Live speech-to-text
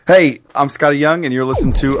Hey, I'm Scotty Young, and you're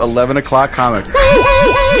listening to 11 O'Clock Comics.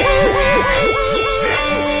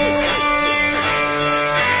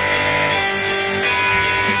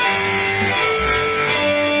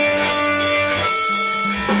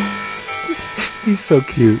 He's so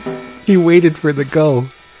cute. He waited for the go.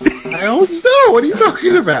 I always know. What are you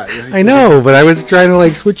talking about? I know, but I was trying to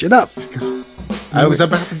like switch it up. I was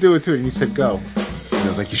about to do it too, and you said go. And I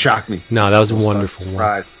was like, you shocked me. No, that was a wonderful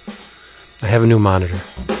one. I have a new monitor.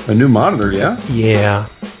 A new monitor, yeah? Yeah.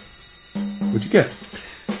 What'd you get?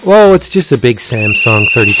 Well, it's just a big Samsung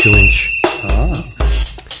 32-inch. Ah.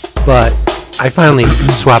 But I finally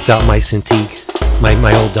swapped out my Cintiq,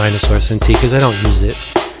 my old dinosaur Cintiq, because I don't use it.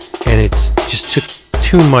 And it's just took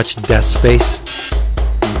too much desk space.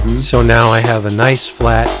 Mm-hmm. So now I have a nice,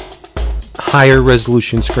 flat, higher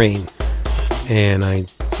resolution screen. And I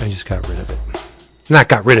just got rid of it. Not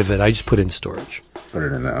got rid of it, I just put it in storage. Put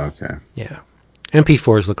it in there, okay. Yeah.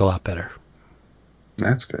 MP4s look a lot better.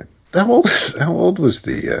 That's good. How old was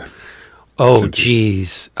the... Oh, Cintiq?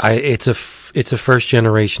 geez. It's a first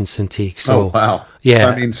generation Cintiq. So, oh, wow.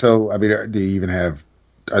 Yeah. So, do you even have...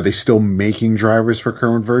 Are they still making drivers for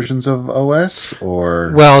current versions of OS?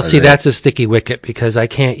 Or well, see, that's a sticky wicket because I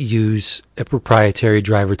can't use a proprietary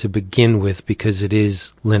driver to begin with because it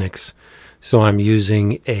is Linux. So I'm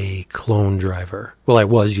using a clone driver. Well, I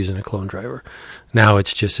was using a clone driver. Now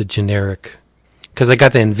it's just a generic, because I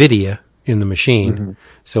got the NVIDIA in the machine, mm-hmm.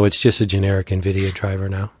 So it's just a generic NVIDIA driver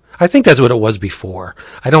now. I think that's what it was before.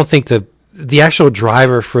 I don't think the actual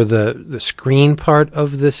driver for the screen part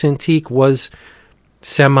of the Cintiq was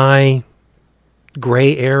semi-gray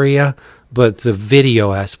area, but the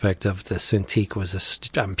video aspect of the Cintiq was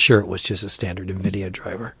I'm sure it was just a standard NVIDIA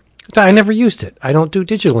driver. I never used it. I don't do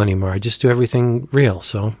digital anymore. I just do everything real,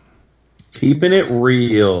 so. Keeping it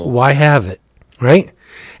real. Why have it, right?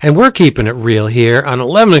 And we're keeping it real here on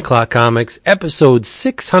 11 O'Clock Comics, episode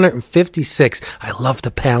 656. I love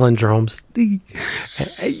the palindromes.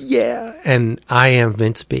 Yeah. And I am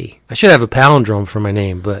Vince B. I should have a palindrome for my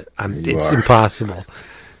name, but it's impossible.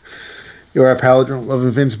 You are a palindrome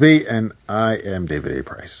loving Vince B, and I am David A.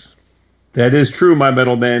 Price. That is true, my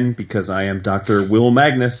metal men, because I am Dr. Will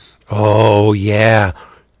Magnus. Oh, yeah.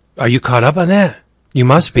 Are you caught up on that? You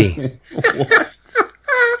must be. What?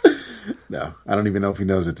 No, I don't even know if he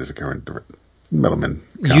knows that there's a current Metalman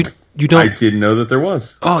comic. You don't? I didn't know that there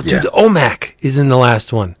was. Oh, dude, OMAC is in the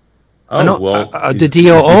last one. Oh, well.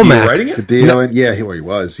 Didio OMAC. Writing it? Didio, yeah, he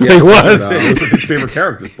was. Yeah, he was. Those are his favorite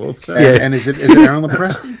characters, both. So. Yeah. And is it Aaron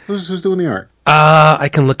Lopresti? Who's doing the art? I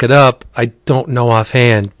can look it up. I don't know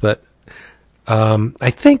offhand, but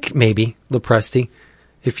I think maybe Lopresti.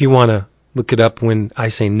 If you want to look it up when I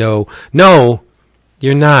say no. No,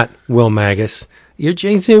 you're not Will Magus. You're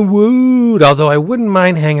Jason Wood, although I wouldn't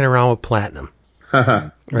mind hanging around with Platinum.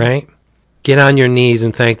 Right? Get on your knees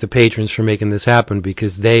and thank the patrons for making this happen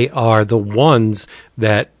because they are the ones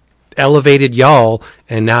that elevated y'all,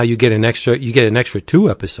 and now you get an extra 2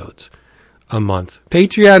 episodes a month.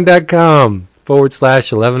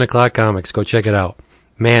 Patreon.com/11 O'Clock Comics. Go check it out.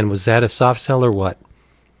 Man, was that a soft sell or what?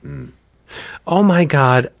 Oh my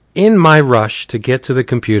God. In my rush to get to the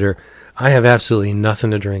computer, I have absolutely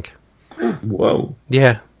nothing to drink. Whoa.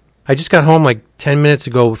 Yeah. I just got home like 10 minutes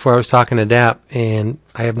ago before I was talking to Dap, and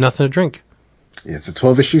I have nothing to drink. Yeah, it's a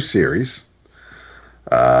 12-issue series.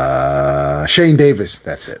 Shane Davis,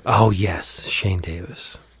 that's it. Oh, yes, Shane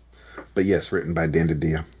Davis. But yes, written by Dan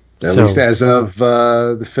DiDio. At least as of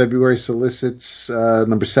the February solicits,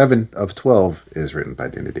 number 7 of 12 is written by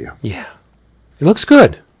Dan DiDio. Yeah. It looks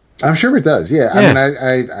good. I'm sure it does, yeah. I mean,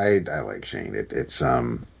 I like Shane. It's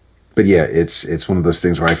but yeah, it's one of those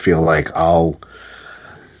things where I feel like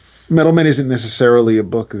Metalman isn't necessarily a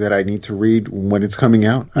book that I need to read when it's coming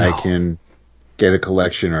out. No. I can get a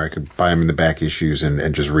collection, or I could buy them in the back issues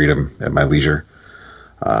and just read them at my leisure.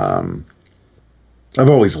 I've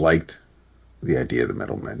always liked the idea of the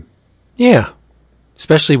Metalman. Yeah,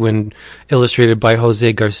 especially when illustrated by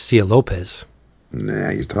Jose Garcia Lopez.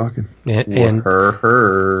 Nah, you're talking. And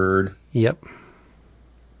heard. Yep.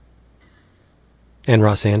 And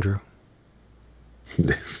Ross Andrew.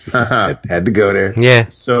 Had to go there. Yeah.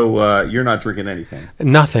 So you're not drinking anything?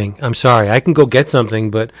 Nothing. I'm sorry. I can go get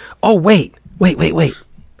something, but... Oh, wait.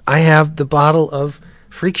 I have the bottle of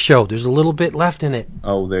Freak Show. There's a little bit left in it.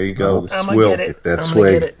 Oh, there you go. The I'm swill. gonna get it. That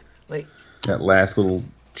swig. Wait. That last little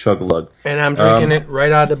chug-a-lug. And I'm drinking it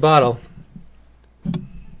right out of the bottle.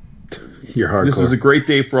 You're hardcore. This was a great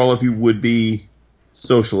day for all of you would-be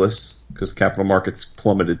socialists, because capital markets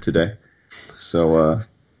plummeted today. So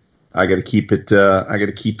I got to keep it. I got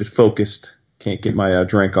to keep it focused. Can't get my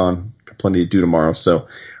drink on got plenty to do tomorrow. So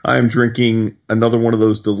I'm drinking another one of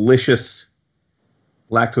those delicious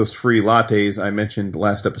lactose-free lattes I mentioned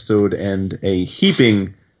last episode, and a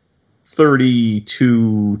heaping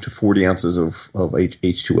 32 to 40 ounces of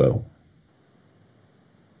H2O.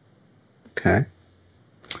 Okay.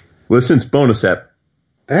 Listen, it's bonus ep.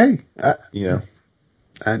 Hey, I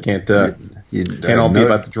can't all be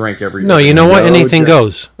about the drink every day. No, you know what? No, Anything Jack.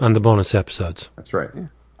 goes on the bonus episodes. That's right.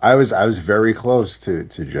 I was very close to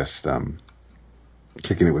just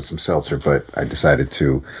kicking it with some seltzer, but I decided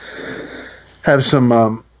to have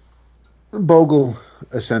some Bogle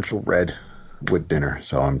Essential Red with dinner,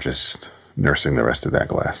 so I'm just nursing the rest of that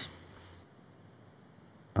glass.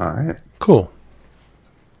 All right. Cool.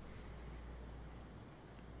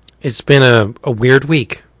 It's been a weird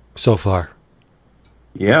week so far.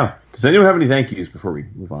 Yeah. Does anyone have any thank yous before we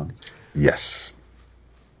move on? Yes.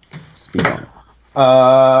 Speak on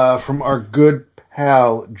it. From our good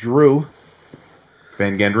pal Drew.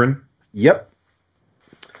 Van Gendron? Yep.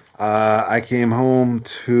 I came home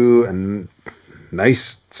to a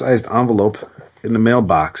nice sized envelope in the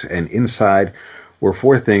mailbox, and inside were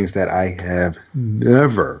 4 things that I have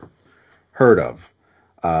never heard of,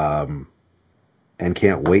 and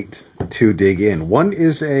can't wait to dig in. One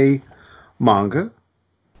is a manga,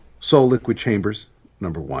 Soul Liquid Chambers,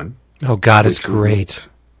 #1. Oh, God, it's Which great.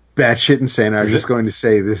 Batshit insane. I was just going to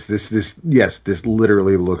say this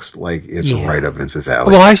literally looks like it's Yeah. right up Vince's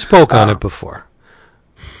alley. Well, I spoke on it before.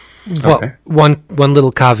 Well, Okay. one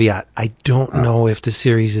little caveat. I don't know if the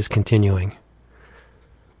series is continuing,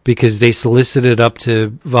 because they solicited up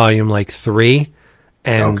to volume 3,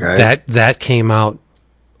 and Okay. that came out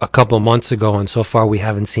a couple months ago, and so far we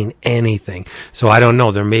haven't seen anything. So I don't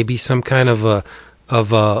know. There may be some kind of a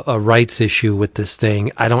rights issue with this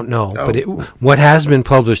thing. I don't know, but what has been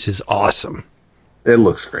published is awesome. It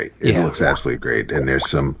looks great. It Yeah. looks absolutely great, and there's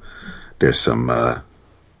some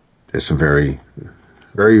very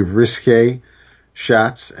very risque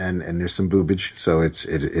shots, and there's some boobage, so it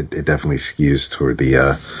definitely skews toward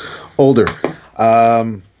the older.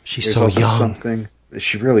 She's There's so also young. Something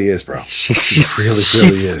she really is, bro. She's really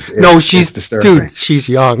she's- is. No, It's she's disturbing. dude. She's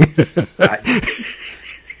young.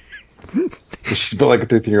 She's built like a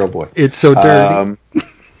 13-year-old boy. It's so dirty.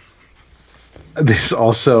 There's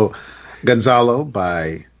also Gonzalo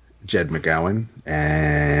by Jed McGowan,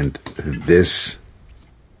 and this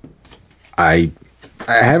I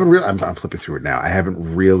haven't really. I'm flipping through it now. I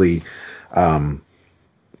haven't really. I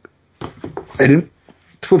didn't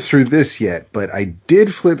flip through this yet, but I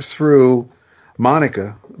did flip through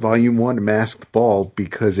Monica, Volume 1, Masked Ball,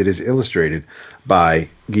 because it is illustrated by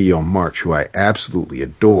Guillaume March, who I absolutely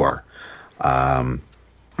adore.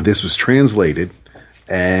 This was translated,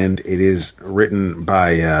 and it is written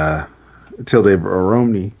by Tilde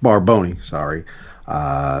Barboni. Sorry.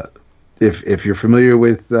 If you're familiar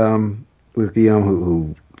with Guillaume,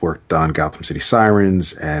 who worked on Gotham City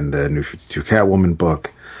Sirens and the New 52 Catwoman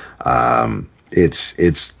book,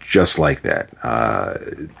 it's just like that.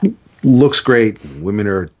 Looks great. Women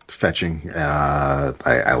are fetching.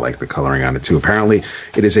 I like the coloring on it too. Apparently,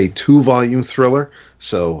 it is a 2-volume thriller,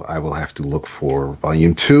 so I will have to look for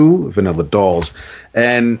Volume 2, Vanilla Dolls,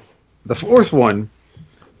 and the 4th one.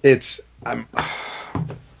 It's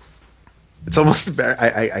almost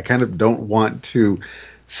embarrassing. I kind of don't want to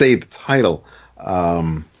say the title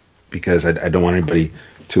because I don't want anybody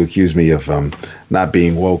to accuse me of not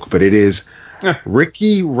being woke, but it is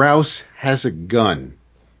Ricky Rouse Has a Gun,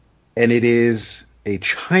 and it is a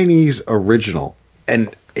Chinese original,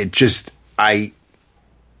 and it just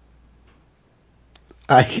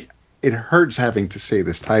it hurts having to say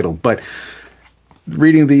this title, but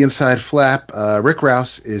reading the inside flap, Rick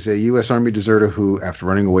Rouse is a U.S. Army deserter who, after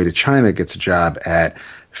running away to China, gets a job at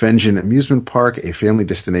Fenjin Amusement Park, a family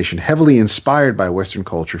destination heavily inspired by Western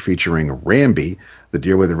culture, featuring Rambi, the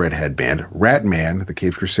deer with a red headband, Ratman, the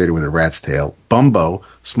cave crusader with a rat's tail, Bumbo,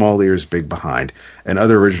 small ears, big behind, and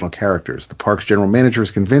other original characters. The park's general manager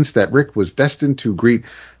is convinced that Rick was destined to greet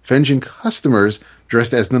Fenjin customers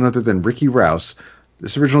dressed as none other than Ricky Rouse.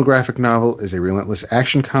 This original graphic novel is a relentless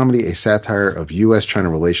action comedy, a satire of U.S.-China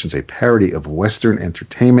relations, a parody of Western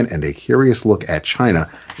entertainment, and a curious look at China,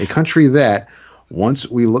 a country that, once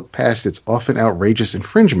we look past its often outrageous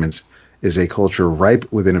infringements, is a culture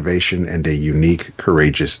ripe with innovation and a unique,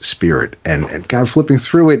 courageous spirit. And kind of flipping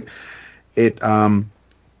through it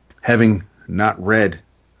having not read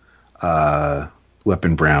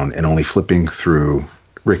Weapon Brown and only flipping through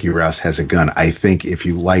Ricky Rouse Has a Gun, I think if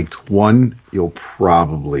you liked one, you'll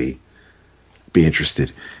probably be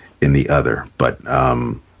interested in the other. But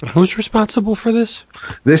Who's responsible for this?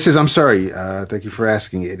 this is, I'm sorry, thank you for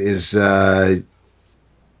asking. It is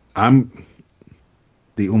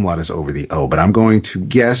the umlaut is over the O, but I'm going to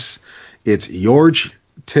guess it's George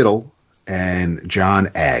Tittle and John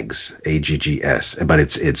Aggs, Aggs, but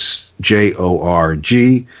it's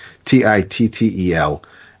Jorgtittel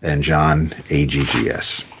and John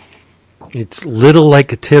Aggs. It's little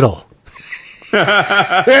like a tittle.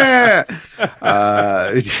 Yeah.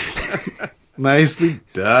 Nicely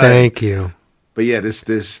done. Thank you. But yeah,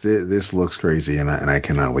 this looks crazy, and I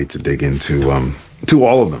cannot wait to dig into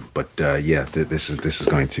all of them. But yeah, this is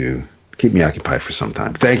going to keep me occupied for some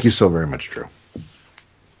time. Thank you so very much, Drew.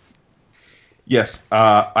 Yes,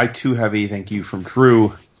 I too have a thank you from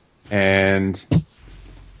Drew, and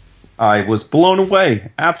I was blown away,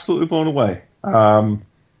 absolutely blown away.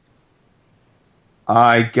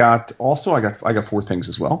 I got 4 things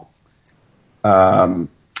as well.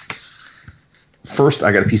 First,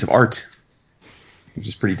 I got a piece of art, which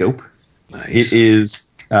is pretty dope. Nice. It is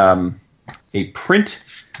a print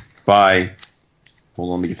by,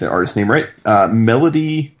 hold on, let me get the artist name right.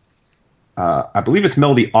 Melody, I believe it's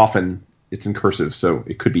Melody Offen. It's in cursive, so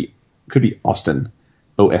it could be Austin,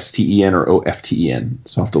 Osten or Often.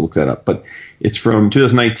 So I'll have to look that up. But it's from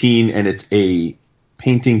 2019, and it's a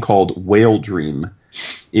painting called Whale Dream.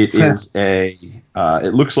 It is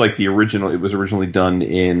it looks like the original. It was originally done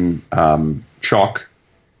in chalk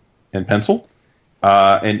and pencil,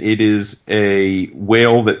 and it is a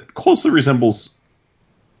whale that closely resembles.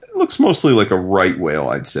 It looks mostly like a right whale,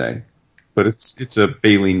 I'd say, but it's a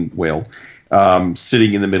baleen whale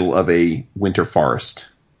sitting in the middle of a winter forest,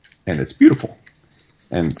 and it's beautiful.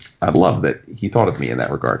 And I love that he thought of me in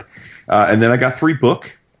that regard. And then I got 3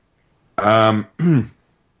 book.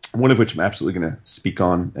 One of which I'm absolutely going to speak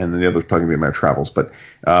on, and then the other is probably going to be my travels. But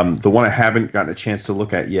the one I haven't gotten a chance to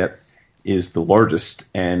look at yet is the largest,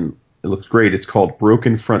 and it looks great. It's called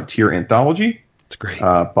Broken Frontier Anthology. It's great.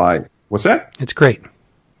 By, what's that? It's great.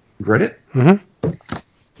 You've read it? Mm-hmm.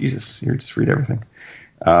 Jesus, you just read everything.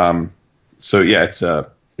 So yeah, it's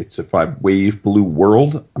a by Wave Blue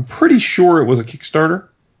World. I'm pretty sure it was a Kickstarter.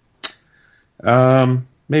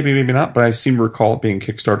 Maybe not, but I seem to recall it being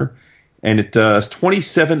Kickstarter. And it does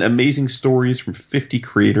 27 amazing stories from 50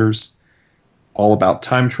 creators, all about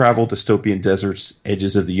time travel, dystopian deserts,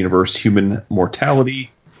 edges of the universe, human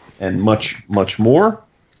mortality, and much, much more.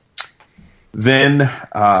 Then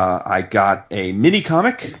I got a mini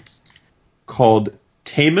comic called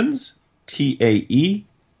Taemons, Taemons,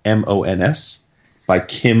 by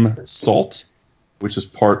Kim Salt, which is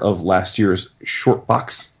part of last year's Short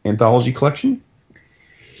Box anthology collection.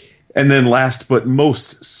 And then last but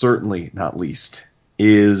most certainly not least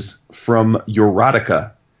is from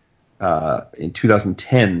Erotica in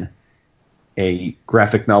 2010, a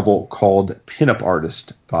graphic novel called Pinup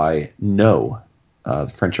Artist by No, the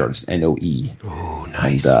French artist Noe. Oh,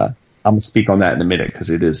 nice. And, I'm going to speak on that in a minute because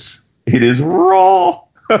it is raw.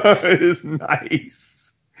 It is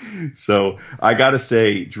nice. So I got to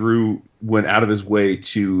say, Drew went out of his way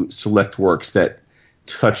to select works that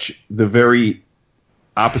touch the very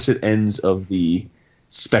opposite ends of the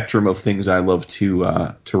spectrum of things I love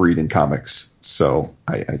to read in comics. So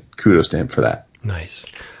I kudos to him for that. Nice.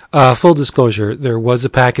 Full disclosure, there was a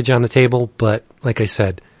package on the table, but like I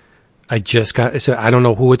said, I just got, so I don't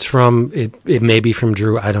know who it's from. It may be from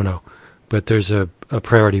Drew. I don't know, but there's a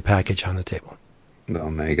priority package on the table.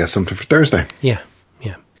 Well, now you got something for Thursday. Yeah.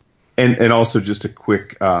 And also just a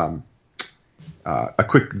quick thank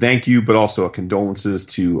you, but also a condolences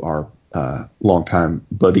to our longtime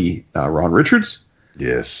buddy Ron Richards.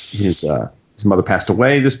 Yes, his mother passed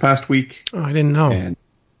away this past week. Oh, I didn't know. And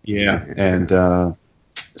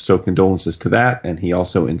so condolences to that. And he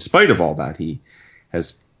also, in spite of all that, he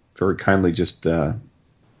has very kindly just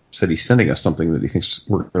said he's sending us something that he thinks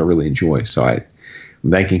we're going to really enjoy. So I'm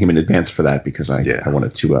thanking him in advance for that because I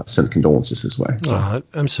wanted to send condolences his way. So.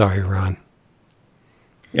 I'm sorry, Ron.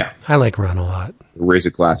 Yeah, I like Ron a lot. Raise a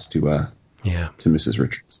glass to Mrs.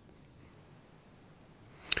 Richards.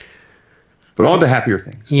 But on to happier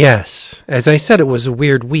things. Yes. As I said, it was a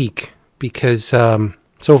weird week because so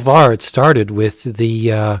far it started with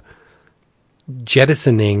the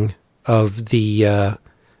jettisoning of the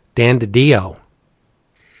Dan DiDio.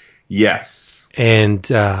 Yes.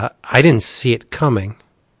 And I didn't see it coming.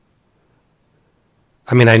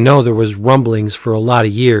 I mean, I know there was rumblings for a lot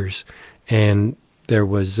of years, and there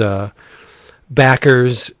was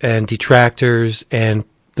backers and detractors and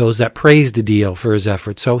those that praised DiDio for his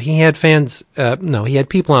efforts. So he had fans. He had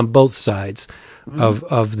people on both sides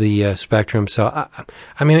of the spectrum. So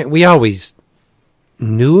I mean, we always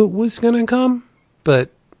knew it was going to come,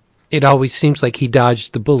 but it always seems like he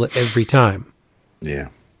dodged the bullet every time. Yeah.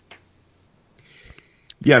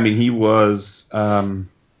 Yeah, I mean, he was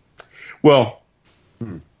Well,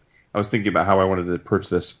 I was thinking about how I wanted to approach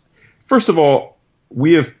this. First of all,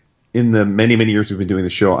 we have, in the many, many years we've been doing the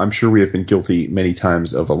show, I'm sure we have been guilty many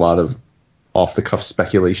times of a lot of off-the-cuff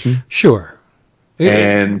speculation. Sure.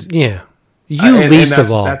 And yeah, least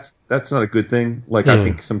of all. That's not a good thing. Like, I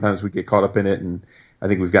think sometimes we get caught up in it, and I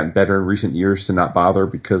think we've gotten better in recent years to not bother,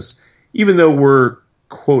 because even though we're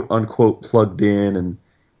quote-unquote plugged in, and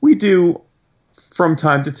we do, from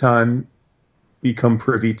time to time, become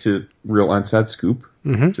privy to real inside scoop,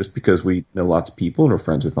 just because we know lots of people and are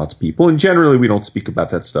friends with lots of people. And generally, we don't speak about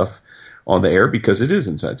that stuff on the air because it is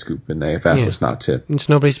inside scoop, and they have asked us not to. It's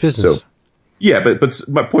nobody's business. So, yeah, but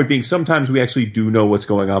my point being, sometimes we actually do know what's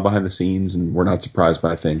going on behind the scenes, and we're not surprised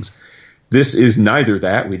by things. This is neither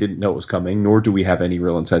that. We didn't know it was coming, nor do we have any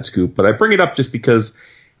real inside scoop. But I bring it up just because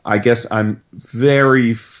I guess I'm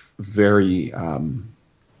very, very I'm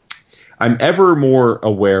ever more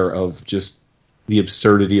aware of just the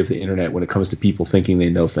absurdity of the internet when it comes to people thinking they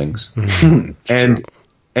know things. And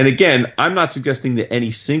again, I'm not suggesting that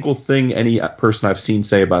any single thing any person I've seen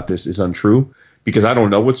say about this is untrue, because I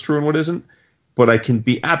don't know what's true and what isn't. But I can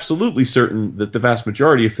be absolutely certain that the vast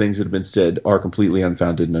majority of things that have been said are completely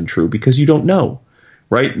unfounded and untrue, because you don't know,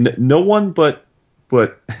 right? No one but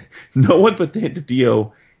Dan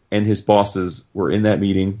DiDio and his bosses were in that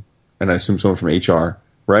meeting, and I assume someone from HR,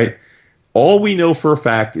 right? All we know for a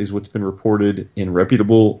fact is what's been reported in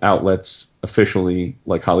reputable outlets officially,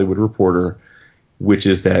 like Hollywood Reporter, which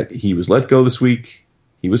is that he was let go this week,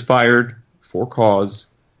 he was fired for cause,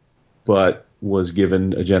 but was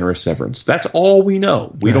given a generous severance. That's all we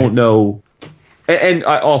know. We don't know. And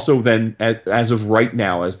I also then, as of right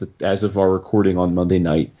now, as of our recording on Monday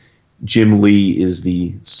night, Jim Lee is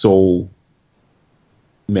the sole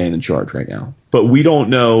man in charge right now. But we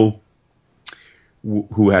don't know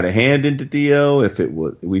who had a hand in DiDio, if it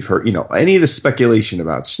was, we've heard, any of the speculation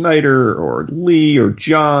about Snyder or Lee or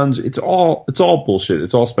Johns. It's all bullshit.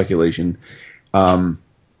 It's all speculation. And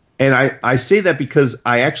I say that because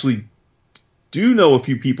I actually do know a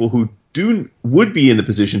few people who would be in the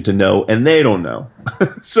position to know, and they don't know.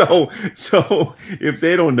 so if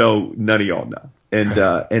they don't know, none of y'all know.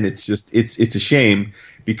 And it's just, it's a shame,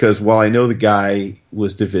 because while I know the guy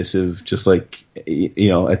was divisive, just like, at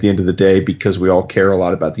the end of the day, because we all care a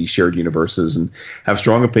lot about these shared universes and have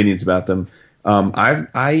strong opinions about them.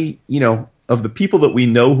 Of the people that we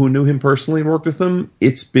know who knew him personally and worked with him,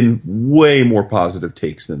 it's been way more positive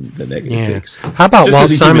takes than negative takes. How about Walt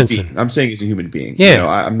Simonson? I'm saying as a human being. Yeah.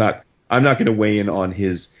 I'm not going to weigh in on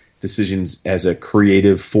his decisions as a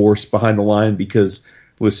creative force behind the line, because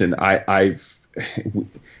listen,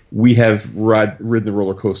 we have ridden the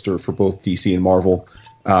roller coaster for both DC and Marvel.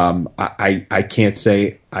 I can't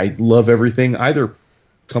say I love everything either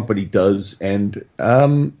company does, and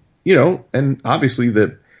and obviously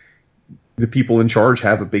the people in charge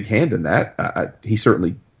have a big hand in that. He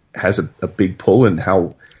certainly has a big pull in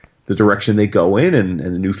how the direction they go in, and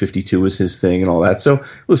the New 52 is his thing and all that. So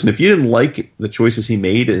listen, if you didn't like the choices he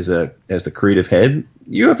made as the creative head,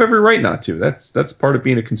 you have every right not to. That's part of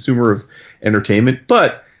being a consumer of entertainment.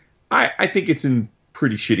 But I think it's in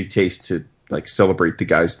pretty shitty taste to celebrate the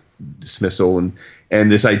guy's dismissal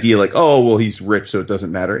and this idea oh, well, he's rich, so it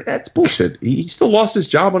doesn't matter. That's bullshit. He still lost his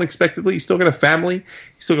job unexpectedly. He's still got a family.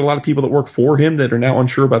 He's still got a lot of people that work for him that are now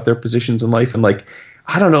unsure about their positions in life. And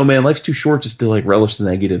I don't know, man, life's too short just to relish the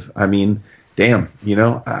negative. I mean, damn,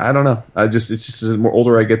 I don't know. It's just the more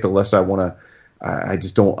older I get, the less I want to, I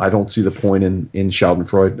don't see the point in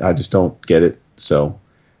Schadenfreude. I just don't get it. So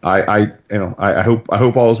I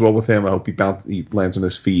hope all is well with him. I hope he lands on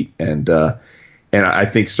his feet. And I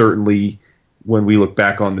think certainly when we look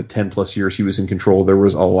back on the 10 plus years he was in control, there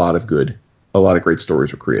was a lot of great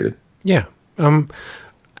stories were created. Yeah.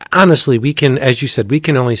 Honestly, we can, as you said, we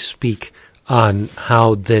can only speak on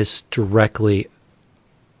how this directly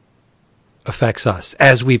affects us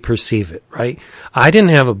as we perceive it, right? I didn't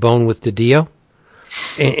have a bone with DiDio.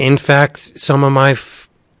 In fact, some of my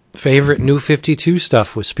favorite New 52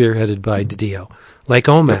 stuff was spearheaded by DiDio, like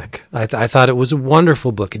OMAC. I thought it was a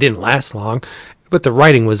wonderful book. It didn't last long, but the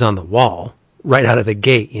writing was on the wall right out of the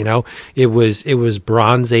gate. It was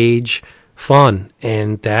Bronze Age fun,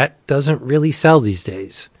 and that doesn't really sell these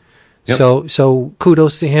days. Yep. So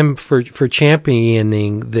kudos to him for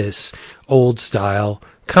championing this old style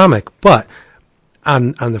comic. But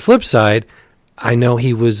on the flip side, I know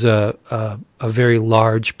he was a very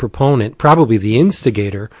large proponent, probably the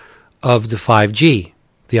instigator of the 5G,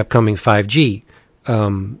 the upcoming 5G.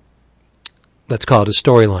 Let's call it a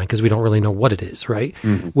storyline, because we don't really know what it is, right?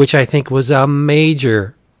 Mm-hmm. Which I think was a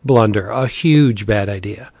major blunder, a huge bad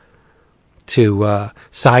idea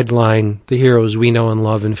sideline the heroes we know and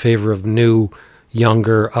love in favor of new,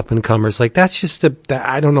 younger up and comers. Like that's just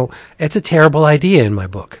I don't know. It's a terrible idea in my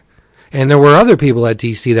book. And there were other people at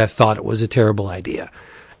DC that thought it was a terrible idea.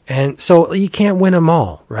 And so you can't win them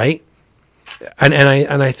all, right? And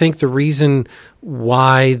I think the reason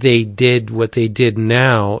why they did what they did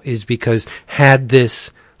now is because had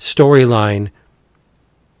this storyline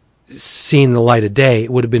seen the light of day,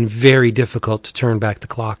 it would have been very difficult to turn back the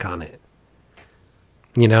clock on it.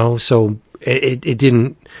 You know, so it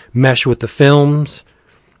didn't mesh with the films.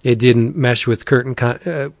 It didn't mesh with current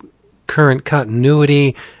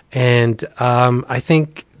continuity. And I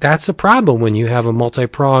think that's a problem when you have a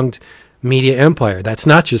multi-pronged media empire. That's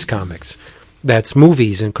not just comics. That's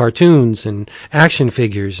movies and cartoons and action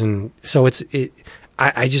figures. And so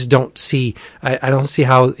I just don't see, I don't see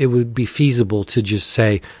how it would be feasible to just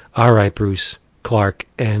say, all right, Bruce, Clark,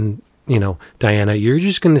 and, you know, Diana, you're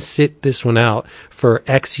just going to sit this one out for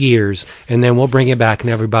X years and then we'll bring it back and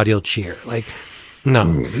everybody will cheer. Like,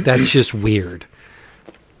 no, that's just weird.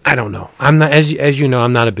 I don't know. I'm not, as you know,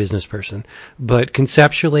 I'm not a business person, but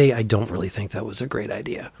conceptually, I don't really think that was a great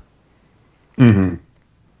idea. Mm-hmm.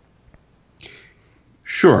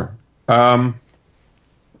 Sure.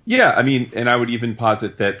 Yeah, I mean, and I would even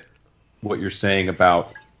posit that what you're saying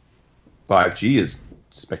about 5G is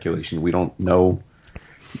speculation. We don't know.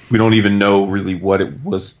 We don't even know really what it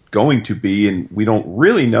was going to be, and we don't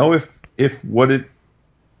really know if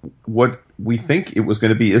what we think it was going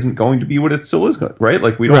to be isn't going to be what it still is, right?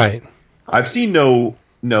 Like we don't. Right. I've seen no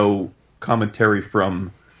commentary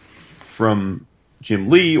from Jim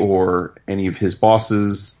Lee or any of his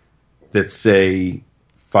bosses that say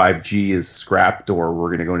 5G is scrapped or we're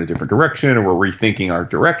going to go in a different direction or we're rethinking our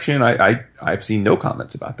direction. I've seen no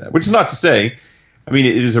comments about that, which is not to say, I mean,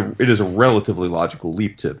 it is a relatively logical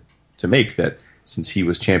leap to make that since he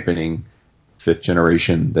was championing fifth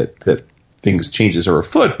generation that changes are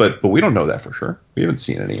afoot, but we don't know that for sure. We haven't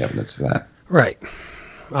seen any evidence of that. Right.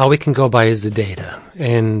 All we can go by is the data,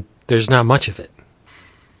 and there's not much of it.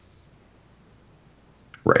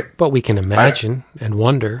 Right. But we can imagine and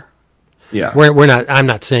wonder. Yeah. We're not. I'm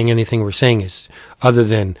not saying anything we're saying is other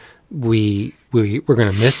than we're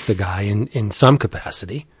going to miss the guy in some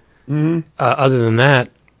capacity. Mm-hmm. Other than that,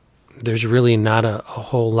 there's really not a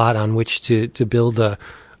whole lot on which to build a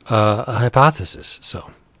hypothesis.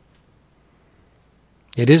 So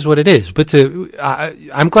it is what it is. But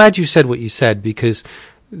I'm glad you said what you said because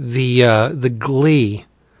the glee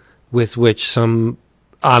with which some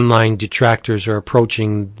online detractors are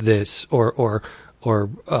approaching this, or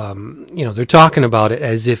they're talking about it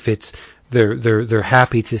as if it's they're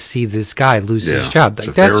happy to see this guy lose his job.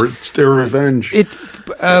 Like it's their revenge.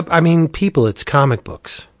 I mean, people, it's comic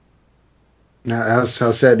books. Now, how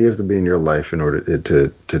sad do you have to be in your life in order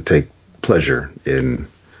to take pleasure in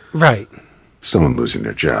someone losing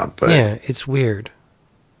their job? But yeah, it's weird.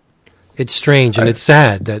 It's strange and it's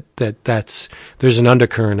sad that's there's an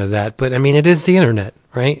undercurrent of that. But I mean, it is the internet,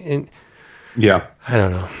 right? And, yeah, I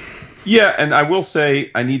don't know. Yeah, and I will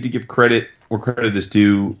say I need to give credit where credit is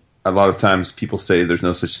due. A lot of times people say there's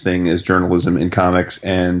no such thing as journalism in comics,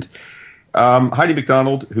 and Heidi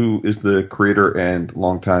McDonald, who is the creator and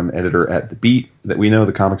longtime editor at The Beat that we know,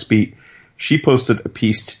 the Comics Beat, she posted a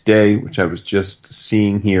piece today, which I was just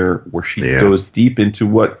seeing here, where she goes deep into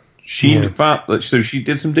what she found. So she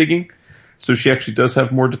did some digging, so she actually does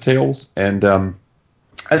have more details, and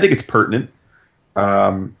I think it's pertinent.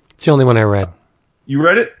 It's the only one I read. You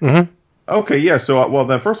read it? Mm-hmm. Okay, yeah. So, well,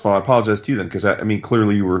 then first of all, I apologize to you then, because I mean,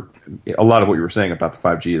 clearly a lot of what you were saying about the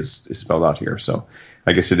 5G is spelled out here. So,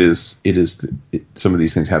 I guess some of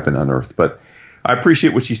these things have been unearthed. But I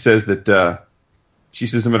appreciate what she says that she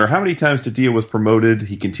says no matter how many times Didio was promoted,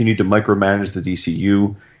 he continued to micromanage the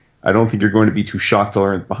DCU. I don't think you're going to be too shocked to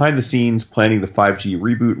learn that behind the scenes, planning the 5G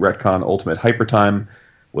reboot, retcon, Ultimate Hypertime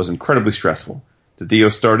was incredibly stressful.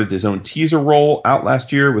 Didio started his own teaser roll out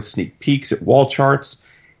last year with sneak peeks at wall charts,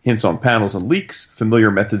 hints on panels and leaks,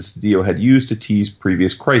 familiar methods Didio had used to tease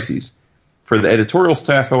previous crises. For the editorial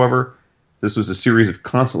staff, however, this was a series of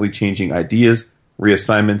constantly changing ideas,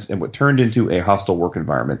 reassignments, and what turned into a hostile work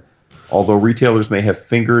environment. Although retailers may have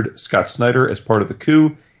fingered Scott Snyder as part of the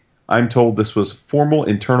coup, I'm told this was formal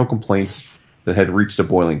internal complaints that had reached a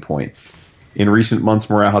boiling point. In recent months,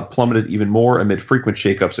 morale had plummeted even more amid frequent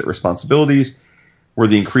shakeups at responsibilities, were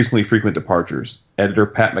the increasingly frequent departures. Editor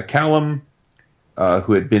Pat McCallum,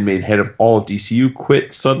 who had been made head of all of DCU,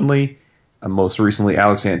 quit suddenly. Most recently,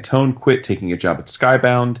 Alex Antone quit, taking a job at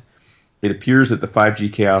Skybound. It appears that the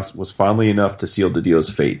 5G chaos was finally enough to seal Didio's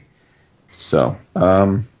fate. So,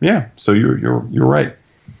 so you're right,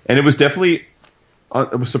 and it was definitely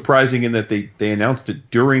it was surprising in that they announced it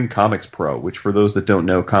during Comics Pro, which for those that don't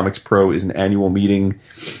know, Comics Pro is an annual meeting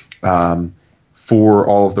for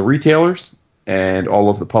all of the retailers and all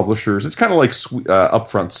of the publishers. It's kind of like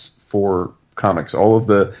upfronts for comics. All of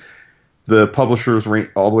the publishers,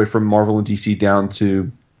 all the way from Marvel and DC down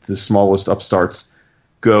to the smallest upstarts,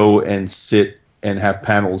 go and sit and have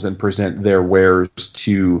panels and present their wares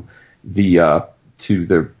to the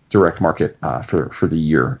direct market for the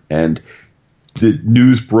year. And the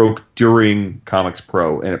news broke during Comics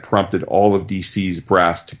Pro, and it prompted all of DC's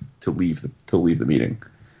brass to leave the meeting.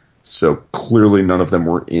 So clearly, none of them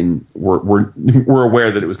were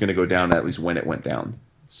aware that it was going to go down, at least when it went down.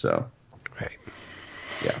 So, right,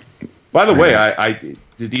 yeah. By the way,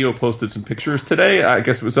 Didio posted some pictures today. I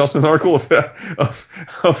guess it was also an article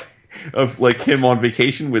of like him on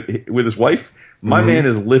vacation with his wife. My man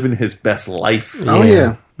is living his best life. Oh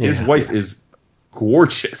yeah, his wife is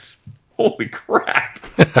gorgeous. Holy crap!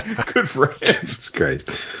 Good for him. It's great.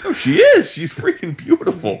 Oh, she is. She's freaking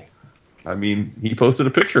beautiful. I mean, he posted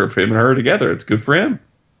a picture of him and her together. It's good for him.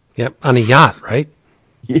 Yep, on a yacht, right?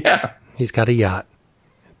 Yeah, he's got a yacht.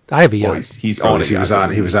 I have a yacht. He's on. He was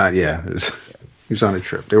on. Yeah, he was on a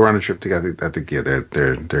trip. They were on a trip together. I think they're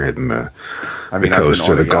heading the coast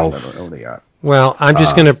or the Gulf. I don't own a yacht. Well, I'm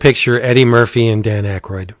just going to picture Eddie Murphy and Dan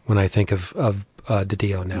Aykroyd when I think of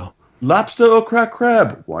Didio now. Lobster or cracked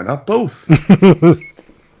crab? Why not both?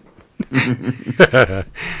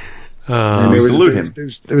 Salute him.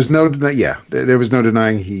 There was no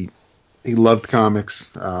denying he loved comics.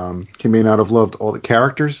 He may not have loved all the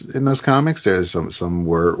characters in those comics. There's some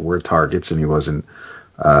were targets, and he wasn't.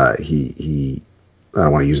 He I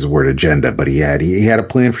don't want to use the word agenda, but he had a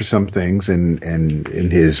plan for some things, and in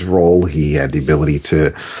his role, he had the ability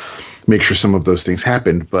to make sure some of those things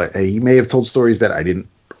happened. But he may have told stories that I didn't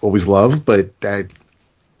always love, but I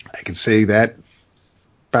can say that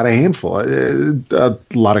about a handful, a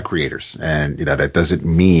lot of creators, and that doesn't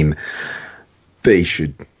mean they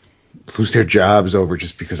should lose their jobs over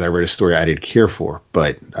just because I read a story I didn't care for.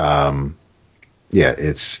 But yeah,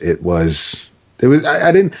 it was.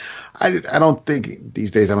 I don't think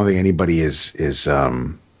these days. I don't think anybody is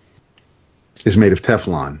made of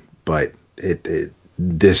Teflon. But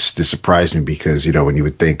this surprised me because when you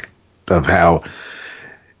would think of how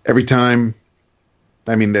every time.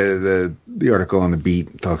 I mean, the article on the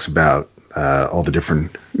Beat talks about all the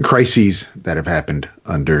different crises that have happened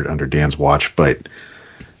under Dan's watch, but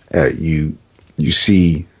you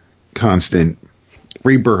see constant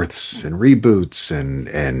rebirths and reboots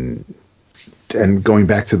and going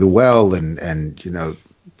back to the well and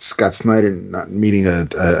Scott Snyder not meeting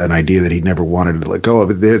an idea that he never wanted to let go of.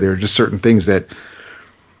 But there are just certain things that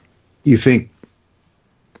you think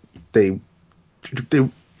they're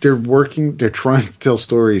working. They're trying to tell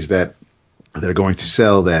stories that are going to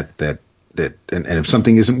sell. And if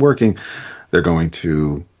something isn't working, they're going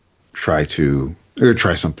to try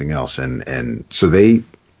something else. And so they,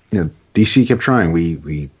 DC kept trying.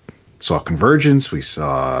 We saw Convergence. We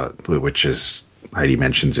saw, which is Heidi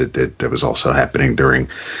mentions it, that was also happening during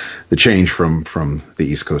the change from the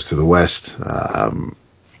East Coast to the West.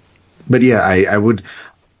 But yeah,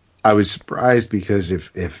 I was surprised because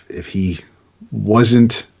if he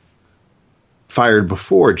wasn't fired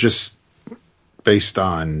before, just based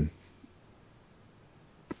on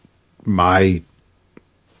my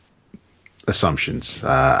assumptions,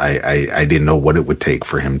 I didn't know what it would take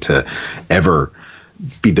for him to ever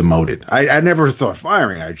be demoted. I never thought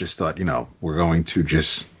firing. I just thought, we're going to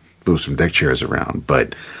just move some deck chairs around.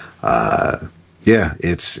 But yeah,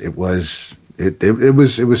 it was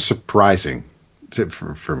surprising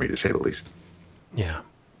for me, to say the least. Yeah.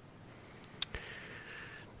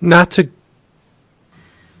 Not to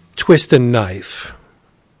twist a knife,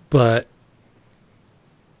 but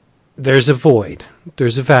there's a void.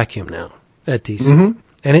 There's a vacuum now at DC,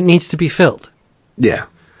 and it needs to be filled. Yeah.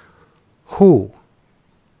 Who?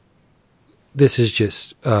 This is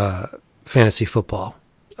just fantasy football,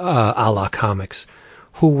 a la comics.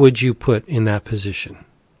 Who would you put in that position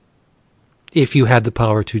if you had the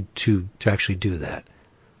power to actually do that?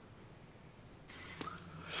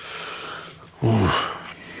 Ooh.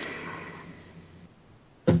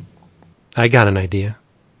 I got an idea.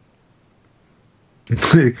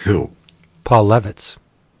 Cool. Paul Levitz.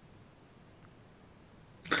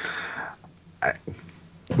 I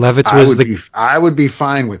would be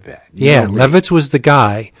fine with that. Levitz was the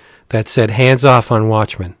guy that said hands off on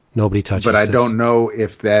Watchmen. Nobody touches this. But I don't know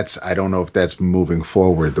if that's moving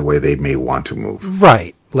forward the way they may want to move.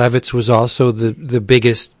 Right. Levitz was also the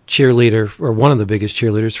biggest cheerleader, or one of the biggest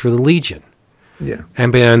cheerleaders for the Legion. Yeah.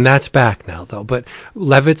 And that's back now, though. But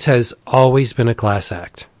Levitz has always been a class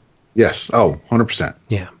act. Yes. Oh, 100%.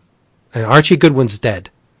 Yeah. And Archie Goodwin's dead.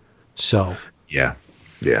 So. Yeah.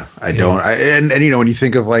 Yeah. And you know, when you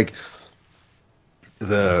think of like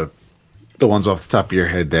the ones off the top of your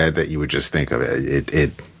head that you would just think of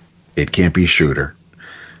it can't be Shooter.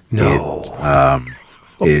 No.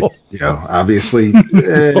 You know, obviously,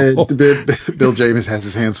 Bill James has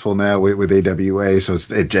his hands full now with AWA, so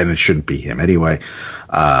it shouldn't be him anyway.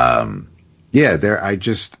 Yeah, I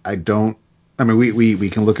don't. I mean, we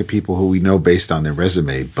can look at people who we know based on their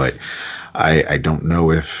resume, but I don't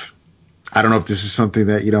know if this is something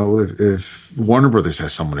that, you know, if Warner Brothers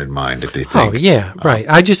has someone in mind that they think. Oh yeah, right.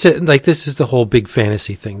 I just said, like, this is the whole big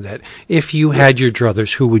fantasy thing, that if you had your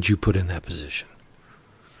druthers, who would you put in that position?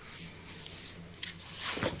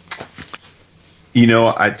 You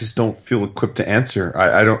know, I just don't feel equipped to answer.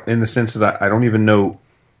 I don't, in the sense that I don't even know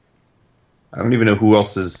who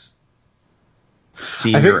else is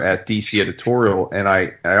senior at DC editorial, and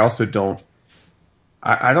I also don't.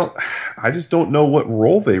 I just don't know what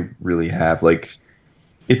role they really have. Like,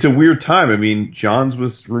 it's a weird time. I mean, Johns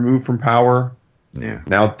was removed from Power. Yeah.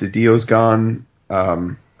 Now DiDio's gone. I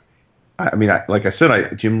mean, like I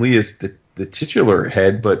said, Jim Lee is the titular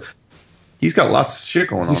head, but he's got lots of shit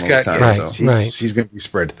going on all the time. Right, he's going to be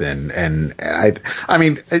spread thin, and I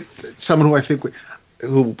mean, someone who I think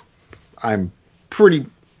I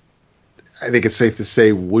think it's safe to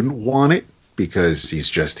say wouldn't want it, because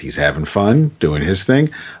he's having fun doing his thing,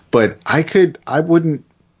 but I wouldn't,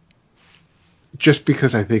 just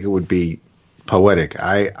because I think it would be poetic.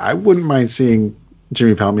 I wouldn't mind seeing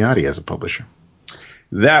Jimmy Palmiotti as a publisher.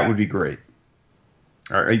 That would be great.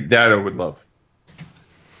 All right, that I would love.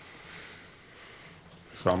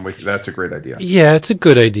 So I'm with you. That's a great idea. Yeah, it's a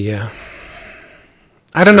good idea.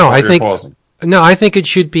 I don't know. I think it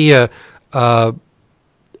should be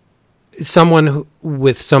someone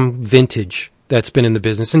with some vintage that's been in the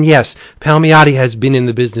business. And yes, Palmiotti has been in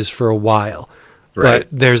the business for a while, right. But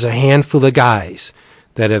there's a handful of guys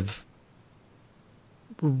that have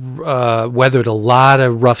weathered a lot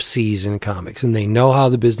of rough seas in comics, and they know how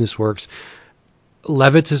the business works.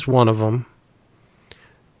 Levitz is one of them.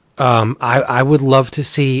 I would love to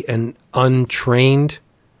see an untrained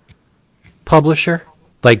publisher,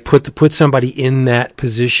 like put somebody in that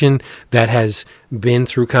position that has been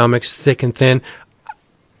through comics thick and thin.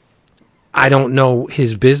 I don't know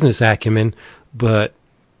his business acumen, but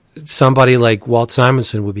somebody like Walt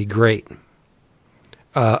Simonson would be great.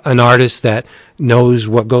 An artist that knows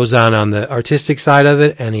what goes on the artistic side of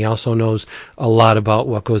it, and he also knows a lot about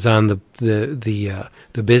what goes on the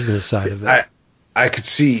business side of it. I could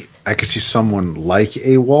see someone like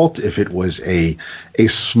a Walt if it was a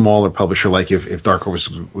smaller publisher, like if Dark Horse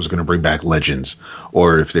was going to bring back Legends,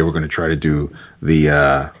 or if they were going to try to do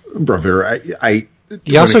the Bravura.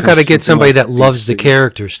 You also got to get somebody that loves the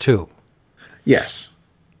characters too. Yes.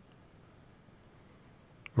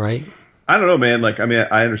 Right? I don't know, man. Like, I mean,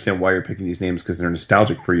 I understand why you're picking these names because they're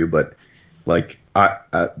nostalgic for you, but like,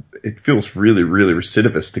 it feels really, really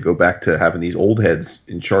recidivist to go back to having these old heads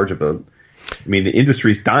in charge of a. I mean, the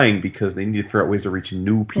industry's dying because they need to figure out ways to reach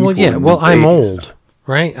new people. Well, yeah. Well, I'm old,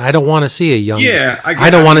 right? I don't want to see a young. Yeah, I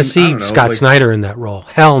don't want to see Scott Snyder in that role.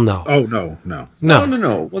 Hell no. Oh no. Well,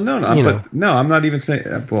 no. I'm not even saying.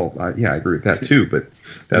 Yeah, I agree with that too. But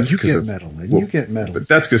that's because of metal. You get metal. But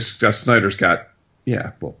that's because Scott Snyder's got.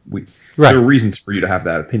 Yeah. Well, there are reasons for you to have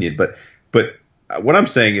that opinion, but what I'm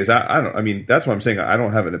saying is I don't. I mean, that's what I'm saying. I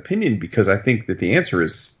don't have an opinion because I think that the answer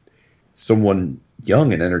is someone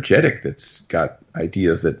young and energetic that's got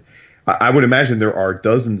ideas that I would imagine there are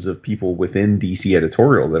dozens of people within DC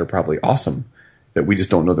editorial that are probably awesome that we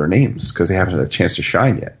just don't know their names because they haven't had a chance to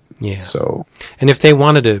shine yet. Yeah. So, and if they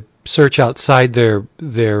wanted to search outside their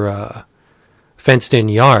fenced-in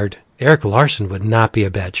yard, Eric Larson would not be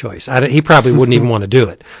a bad choice. He probably wouldn't even want to do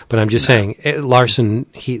it. But I'm just saying, Larson,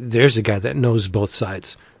 there's a guy that knows both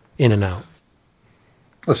sides, in and out.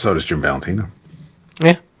 Well, so does Jim Valentino.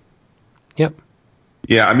 Yeah. Yep.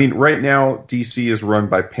 Yeah, I mean, right now DC is run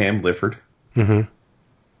by Pam Lifford,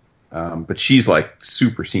 but she's like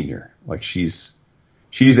super senior. Like she's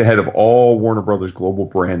the head of all Warner Brothers global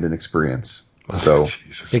brand and experience. So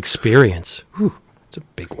experience, whew, that's a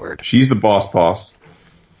big word. She's the boss.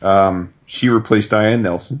 She replaced Diane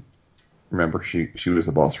Nelson. Remember, she was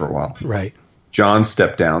the boss for a while. Right. John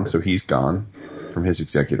stepped down, so he's gone from his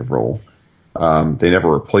executive role. They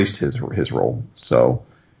never replaced his role. So.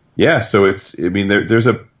 Yeah, so I mean, there's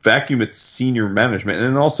a vacuum at senior management,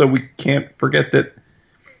 and also we can't forget that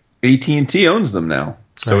AT&T owns them now.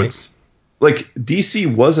 So like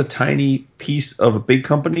DC was a tiny piece of a big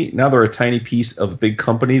company. Now they're a tiny piece of a big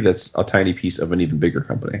company that's a tiny piece of an even bigger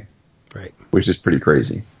company. Right. Which is pretty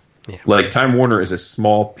crazy. Yeah. Like Time Warner is a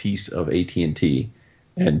small piece of AT&T,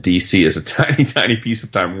 and DC is a tiny, tiny piece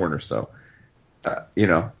of Time Warner. So,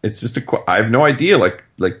 it's just I have no idea. Like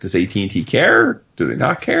does AT&T care? Do they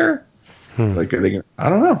not care? Like, are they? I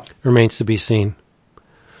don't know. Remains to be seen.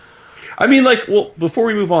 I mean, like, well, before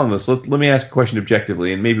we move on this, let me ask a question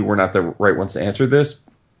objectively, and maybe we're not the right ones to answer this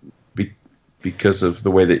because of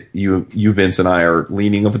the way that you Vince, and I are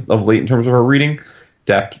leaning of late in terms of our reading.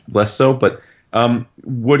 Dap less so, but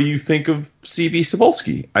what do you think of CB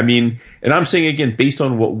Cebulski? I mean, and I'm saying again, based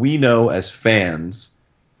on what we know as fans,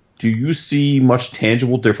 do you see much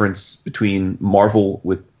tangible difference between Marvel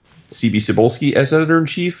with CB Cebulski as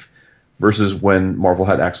editor-in-chief versus when Marvel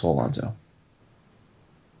had Axel Alonso?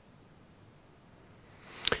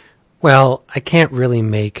 Well, I can't really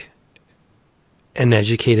make an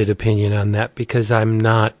educated opinion on that because I'm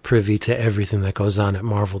not privy to everything that goes on at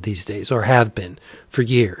Marvel these days, or have been for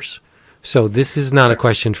years. So this is not a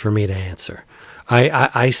question for me to answer.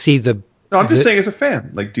 I see the... No, I'm just saying as a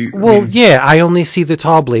fan. Like, do you... Well, yeah, I only see the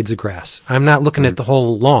tall blades of grass. I'm not looking at the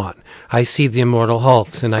whole lawn. I see the Immortal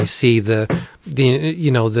Hulks, and I see the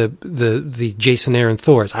Jason Aaron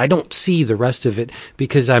Thors. I don't see the rest of it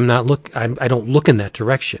because I don't look in that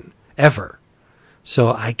direction ever. So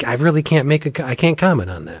I really can't I can't comment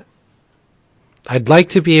on that. I'd like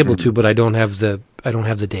to be able to, but I don't have the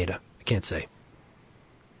data. I can't say.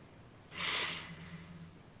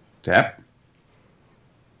 Tap.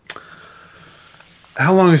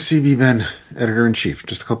 How long has CB been editor-in-chief?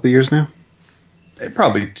 Just a couple of years now?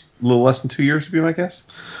 Probably a little less than 2 years, would be my guess.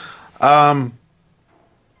 I'm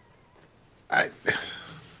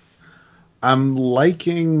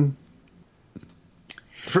liking...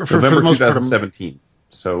 For November 2017.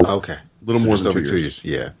 So okay, a little more than 2 years.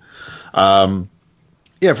 Yeah. For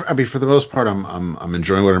the most part, I'm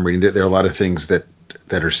enjoying what I'm reading. There are a lot of things that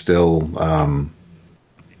are still...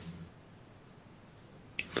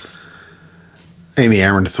 Amy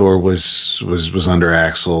Aaron Thor was under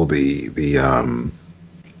Axel.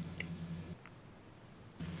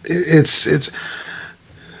 It's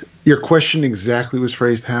your question exactly was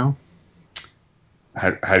phrased how?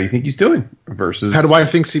 How do you think he's doing versus? How do I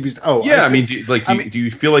think CB's? Oh, yeah. Do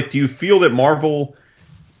you feel that Marvel,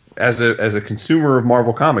 as a consumer of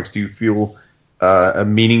Marvel comics, do you feel a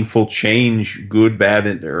meaningful change, good,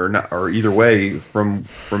 bad, or not, or either way from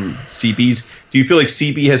CB's? Do you feel like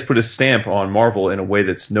CB has put a stamp on Marvel in a way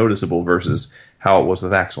that's noticeable versus how it was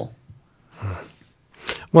with Axel?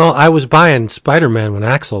 Well, I was buying Spider-Man when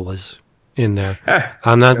Axel was in there.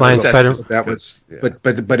 I'm not buying Spider-Man. That was,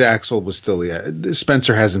 but Axel was still. Yeah,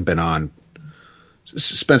 Spencer hasn't been on.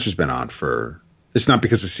 Spencer's been on for. It's not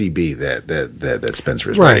because of CB that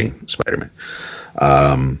Spencer is writing Spider-Man.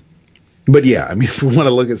 But yeah, I mean, if we want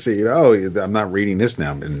to look and say, I'm not reading this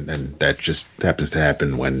now, and that just happens to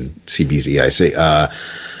happen when CB's EIC.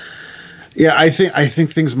 I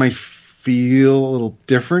think things might feel a little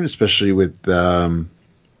different, especially with some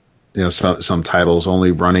titles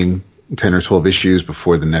only running 10 or 12 issues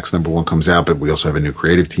before the next number one comes out. But we also have a new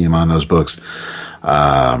creative team on those books.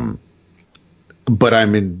 But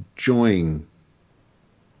I'm enjoying.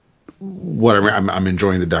 I'm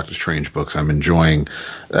enjoying the Doctor Strange books. I'm enjoying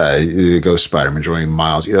Ghost Spider. I'm enjoying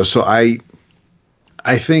Miles. So I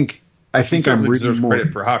think I'm reading more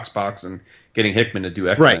credit for Hoxpox and getting Hickman to do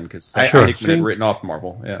X-Men because Hickman had written off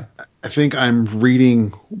Marvel. Yeah, I think I'm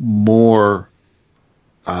reading more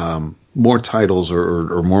titles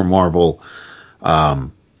or more Marvel.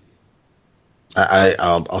 I'll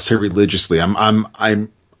say religiously.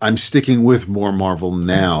 I'm sticking with more Marvel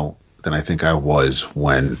now than I think I was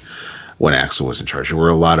when Axel was in charge. There were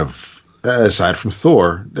a lot of, aside from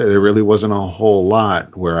Thor, there really wasn't a whole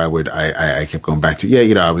lot where I kept going back to.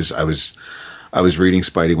 I was reading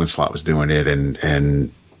Spidey when Slott was doing it,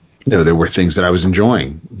 and there were things that I was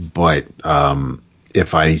enjoying. But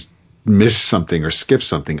if I missed something or skipped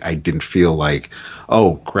something, I didn't feel like,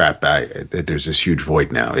 oh crap, there's this huge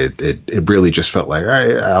void now. It really just felt like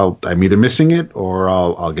I'm either missing it or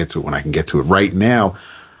I'll get to it when I can get to it. Right now,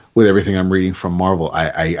 with everything I'm reading from Marvel,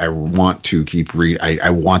 I want to keep reading. I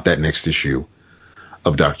want that next issue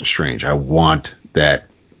of Doctor Strange. I want that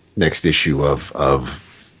next issue of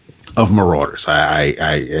Marauders.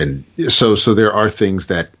 And so there are things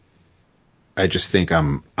that I just think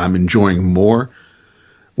I'm enjoying more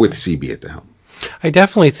with CB at the helm. I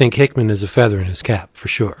definitely think Hickman is a feather in his cap for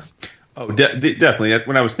sure. Oh, definitely.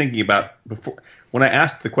 When I was thinking about when I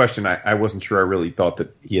asked the question, I wasn't sure I really thought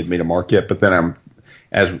that he had made a mark yet. But then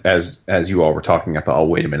as you all were talking, I thought, oh,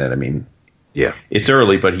 wait a minute. I mean, Yeah. It's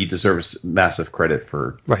early, but he deserves massive credit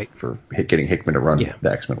for getting Hickman to run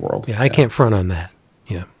the X-Men world. Yeah, I can't front on that.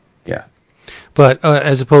 Yeah. Yeah. But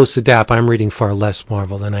as opposed to DAP, I'm reading far less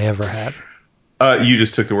Marvel than I ever had. You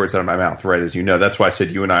just took the words out of my mouth, right? As you know, that's why I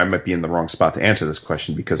said you and I might be in the wrong spot to answer this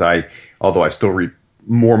question, because although I still read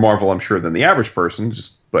more Marvel, I'm sure, than the average person,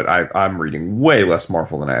 but I'm reading way less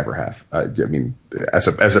Marvel than I ever have. I mean, as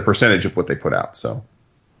a percentage of what they put out. So,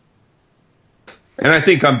 and I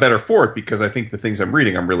think I'm better for it because I think the things I'm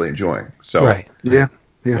reading I'm really enjoying. So, right, yeah.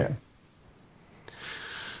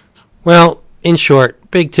 Well, in short,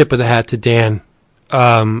 big tip of the hat to Dan.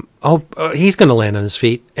 He's going to land on his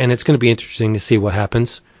feet, and it's going to be interesting to see what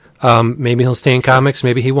happens. Maybe he'll stay in comics,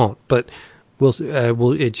 maybe he won't, but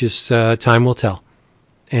time will tell.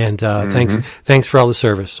 And thanks for all the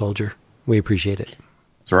service, soldier. We appreciate it.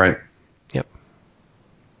 That's right. Yep.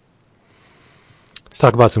 Let's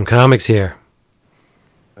talk about some comics here.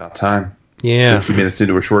 About time. Yeah. 50 minutes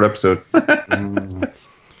into a short episode.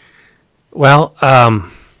 Well,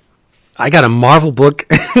 I got a Marvel book,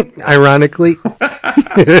 ironically.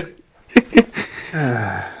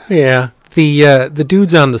 Yeah. The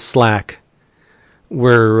dudes on the Slack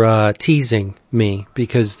were teasing me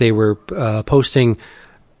because they were posting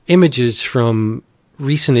images from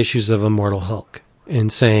recent issues of Immortal Hulk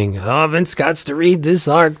and saying, "Oh, Vince Scott's to read this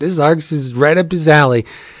arc. This arc is right up his alley."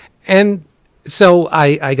 And so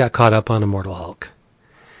I got caught up on Immortal Hulk.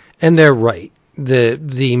 And they're right.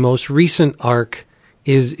 The most recent arc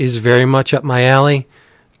is very much up my alley.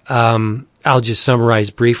 I'll just summarize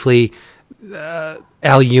briefly.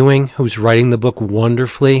 Al Ewing, who's writing the book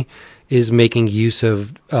wonderfully, is making use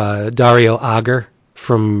of Dario Agger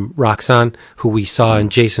from Roxxon, who we saw in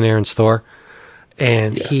Jason Aaron's Thor.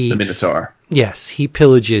 And the Minotaur. Yes, he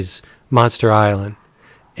pillages Monster Island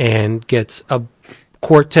and gets a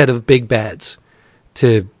quartet of big bads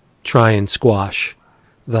to try and squash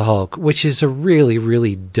the Hulk, which is a really,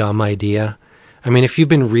 really dumb idea. I mean, if you've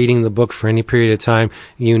been reading the book for any period of time,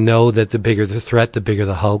 you know that the bigger the threat, the bigger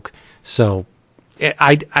the Hulk. So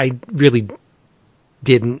I really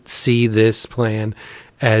didn't see this plan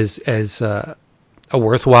as a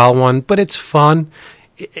worthwhile one, but it's fun,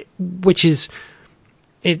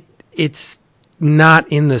 it's not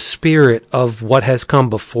in the spirit of what has come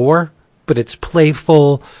before, but it's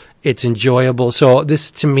playful, it's enjoyable. So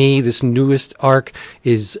to me, this newest arc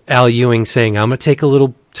is Al Ewing saying, I'm going to take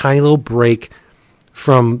a tiny little break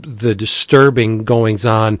from the disturbing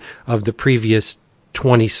goings-on of the previous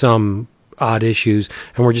 20-some odd issues,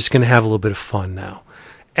 and we're just going to have a little bit of fun now.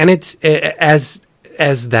 And it's as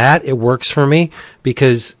that, it works for me,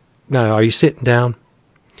 because now, are you sitting down?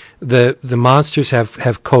 The monsters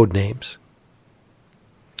have code names.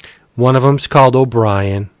 One of them's called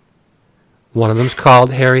O'Brien. One of them's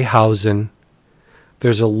called Harryhausen.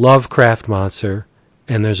 There's a Lovecraft monster,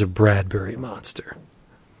 and there's a Bradbury monster.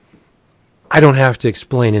 I don't have to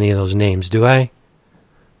explain any of those names, do I?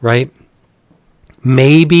 Right?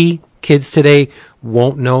 Maybe kids today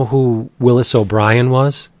won't know who Willis O'Brien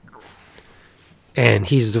was. And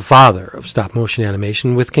he's the father of stop motion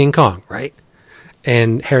animation with King Kong, right?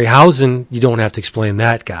 And Harryhausen, you don't have to explain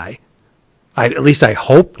that guy. At least I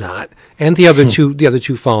hope not. And the other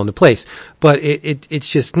two fall into place. But it's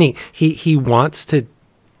just neat. He wants to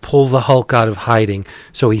pull the Hulk out of hiding,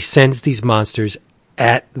 so he sends these monsters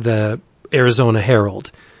at the Arizona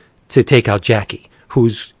Herald to take out Jackie, who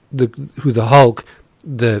the Hulk,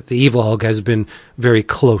 the evil Hulk, has been very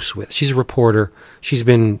close with. She's a reporter. She's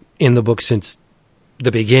been in the book since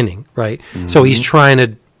the beginning, right? Mm-hmm. So he's trying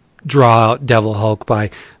to draw out Devil Hulk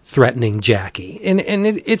by threatening Jackie, and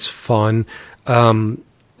it's fun.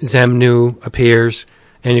 Zemnu appears,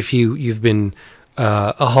 and if you've been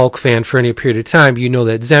a Hulk fan for any period of time, you know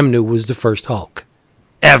that Zemnu was the first Hulk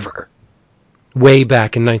ever, way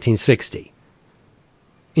back in 1960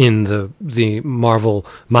 in the Marvel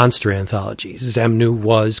Monster Anthologies. Zemnu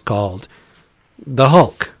was called the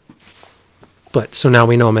Hulk. But so now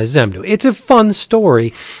we know him as Zemnu. It's a fun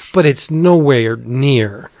story, but it's nowhere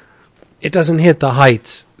near. It doesn't hit the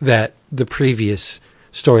heights that the previous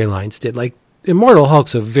storylines did. Like, Immortal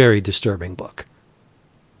Hulk's a very disturbing book.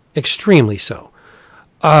 Extremely so.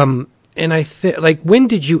 And I think, when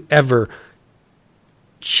did you ever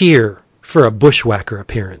cheer for a Bushwhacker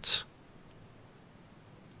appearance?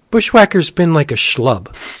 Bushwhacker's been like a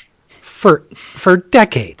schlub for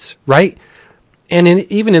decades, right? And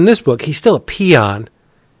even in this book, he's still a peon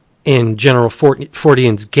in General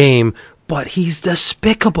Fordian's game, but he's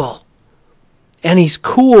despicable. And he's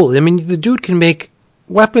cool. I mean, the dude can make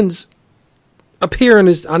weapons appear on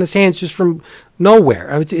his hands just from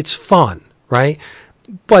nowhere. I mean, it's fun, right?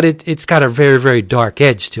 But it's got a very, very dark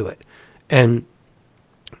edge to it. And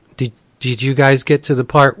did you guys get to the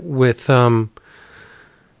part with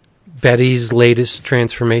Betty's latest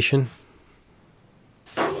transformation?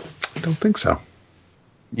 I don't think so.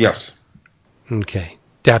 Yes. Okay.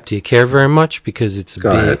 Dap, do you care very much? Because it's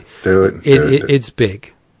Go big. ahead. Do it. It's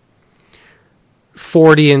big.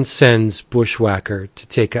 Fordian sends Bushwhacker to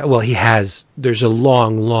take out... Well, there's a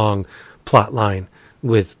long plot line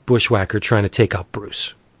with Bushwhacker trying to take out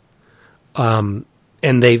Bruce. And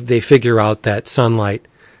they figure out that sunlight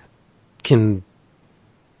can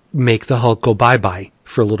make the Hulk go bye-bye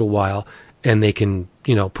for a little while, and they can,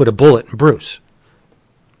 put a bullet in Bruce.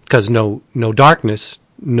 Because no darkness,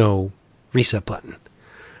 no reset button.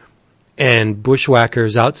 And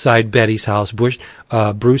Bushwhacker's outside Betty's house.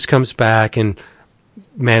 Bruce comes back and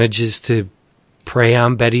manages to prey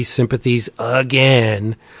on Betty's sympathies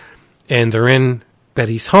again. And they're in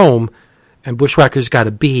Betty's home, and Bushwhacker's got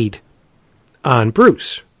a bead on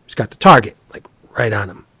Bruce. He's got the target, right on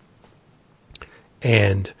him.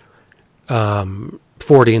 And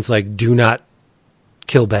Fordian's like, do not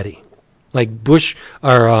kill Betty.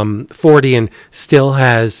 Fordian still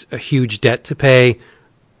has a huge debt to pay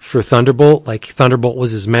for Thunderbolt. Thunderbolt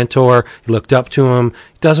was his mentor. He looked up to him.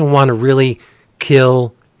 He doesn't want to really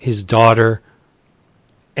kill his daughter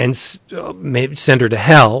and maybe send her to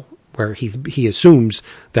hell, where he assumes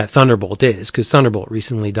that Thunderbolt is, because Thunderbolt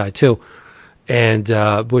recently died too. And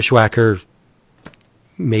Bushwhacker,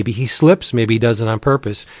 maybe he slips, maybe he does it on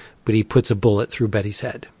purpose, but he puts a bullet through Betty's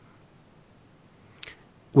head,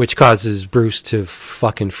 which causes Bruce to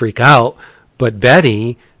fucking freak out. But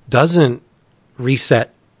Betty doesn't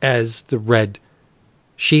reset as the Red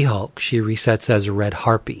She-Hulk. She resets as a Red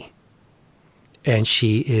Harpy. And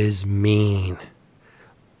she is mean.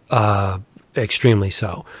 Extremely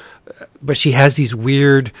so. But she has these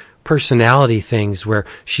weird personality things where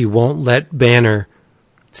she won't let Banner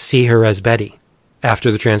see her as Betty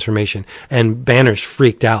after the transformation. And Banner's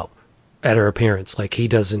freaked out at her appearance.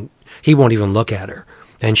 He won't even look at her.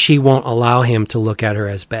 And she won't allow him to look at her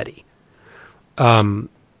as Betty. During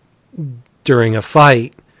a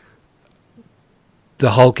fight,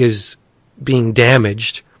 the Hulk is being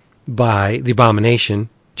damaged by the Abomination.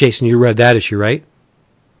 Jason, you read that issue, right?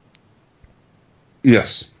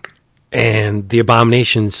 Yes. And the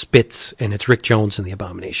Abomination spits, and it's Rick Jones in the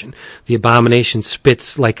Abomination. The Abomination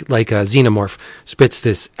spits like a xenomorph, spits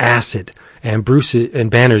this acid, and Bruce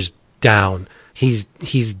and Banner's down. He's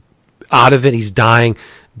out of it. He's dying.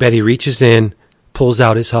 Betty reaches in, pulls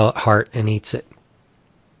out his heart, and eats it.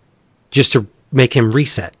 Just to make him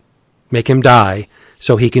reset, make him die,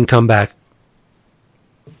 so he can come back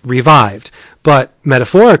revived. But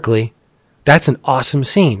metaphorically, that's an awesome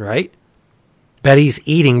scene, right? Betty's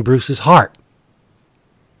eating Bruce's heart.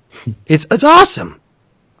 It's awesome.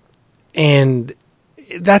 And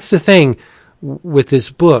that's the thing with this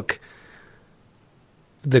book.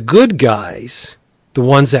 The good guys, the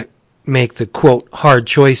ones that make the, quote, hard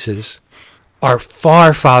choices, are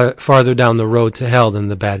far farther down the road to hell than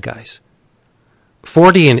the bad guys.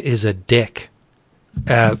 Fordian is a dick.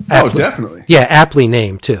 Definitely. Yeah, aptly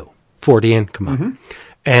named, too. Fordian, come on. Mm-hmm.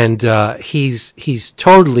 And he's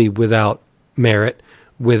totally without merit,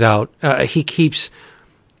 he's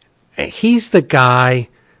the guy,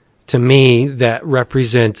 to me, that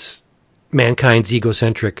represents mankind's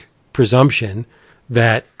egocentric presumption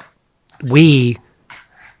that we,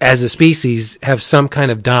 as a species, have some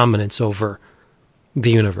kind of dominance over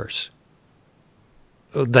the universe.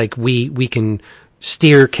 We can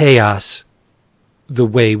steer chaos the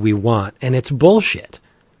way we want, and it's bullshit.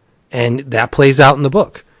 And that plays out in the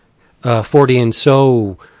book. Fordian's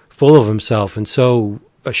so full of himself and so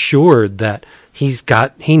assured that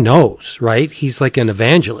he knows, right? He's like an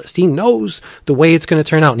evangelist. He knows the way it's going to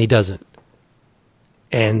turn out, and he doesn't.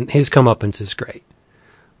 And his comeuppance is great.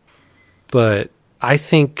 But I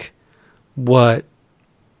think what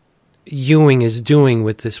Ewing is doing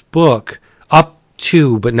with this book, up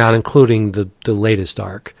to but not including the latest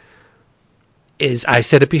arc, is, I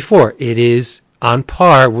said it before, it is on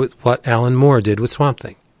par with what Alan Moore did with Swamp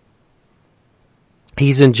Thing.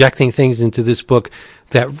 He's injecting things into this book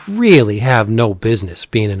that really have no business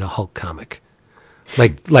being in a Hulk comic,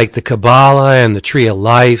 like the Kabbalah and the Tree of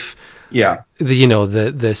Life. Yeah,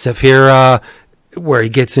 the Sephira, where he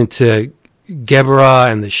gets into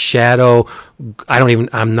Geburah and the Shadow.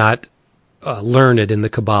 I'm not learned in the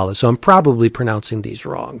Kabbalah, so I'm probably pronouncing these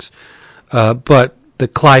wrongs. But the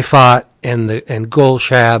Qliphoth and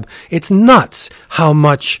Golshab, it's nuts how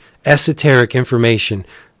much esoteric information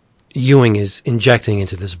Ewing is injecting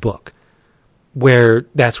into this book, where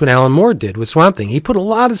that's what Alan Moore did with Swamp Thing. He put a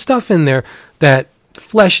lot of stuff in there that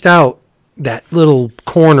fleshed out that little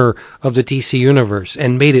corner of the DC universe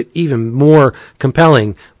and made it even more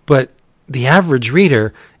compelling. But the average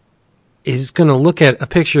reader is going to look at a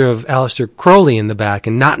picture of Aleister Crowley in the back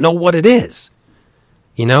and not know what it is.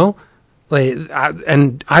 You know?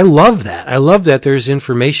 And I love that. I love that there's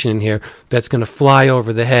information in here that's going to fly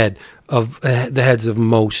over the heads of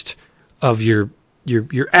most of your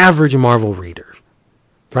average Marvel reader,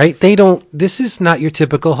 right? This is not your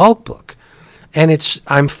typical Hulk book. And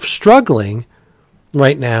I'm struggling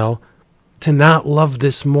right now to not love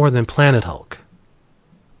this more than Planet Hulk.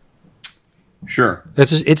 Sure.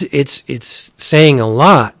 It's saying a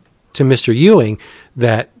lot to Mr. Ewing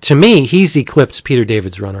that, to me, he's eclipsed Peter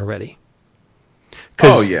David's run already.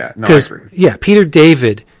 Oh, yeah. No, I agree. Yeah, Peter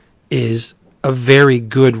David is a very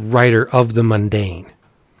good writer of the mundane.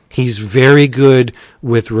 He's very good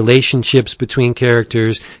with relationships between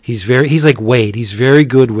characters. He's like Wade. He's very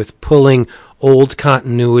good with pulling old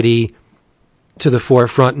continuity to the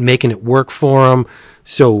forefront and making it work for him.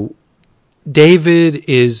 So David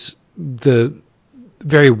is the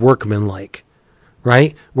very workmanlike,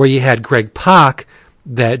 right? Where you had Greg Pak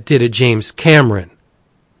that did a James Cameron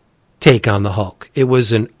take on the Hulk. It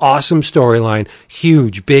was an awesome storyline,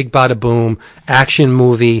 huge, big bada boom, action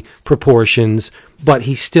movie proportions, but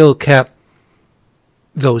he still kept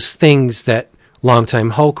those things that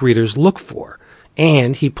longtime Hulk readers look for.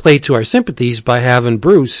 And he played to our sympathies by having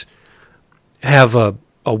Bruce have a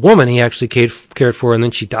woman he actually cared for, and then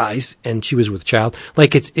she dies, and she was with a child.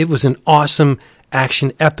 Like, it was an awesome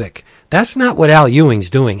action epic. That's not what Al Ewing's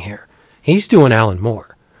doing here. He's doing Alan Moore.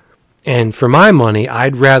 And for my money,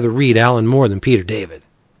 I'd rather read Alan Moore than Peter David.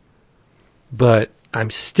 But I'm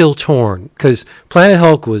still torn, because Planet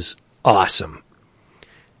Hulk was awesome.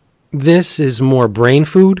 This is more brain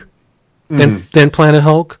food than Planet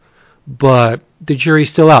Hulk, but the jury's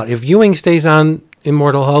still out. If Ewing stays on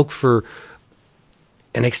Immortal Hulk for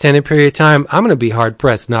an extended period of time, I'm going to be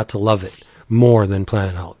hard-pressed not to love it more than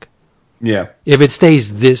Planet Hulk. Yeah. If it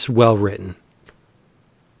stays this well-written.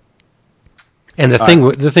 And the thing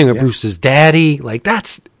with Bruce's daddy, like,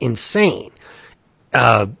 that's insane.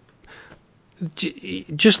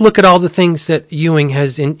 Just look at all the things that Ewing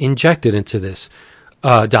has injected into this.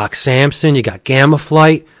 Doc Samson, you got Gamma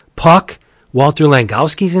Flight, Puck, Walter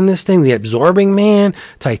Langowski's in this thing, The Absorbing Man,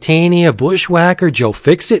 Titania, Bushwhacker, Joe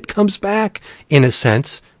Fixit comes back, in a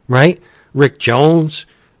sense, right? Rick Jones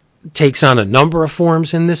takes on a number of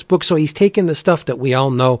forms in this book, so he's taking the stuff that we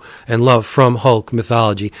all know and love from Hulk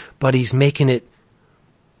mythology, but he's making it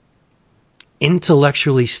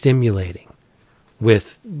intellectually stimulating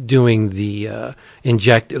with doing the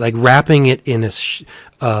wrapping it in a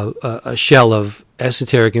shell of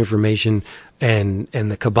esoteric information and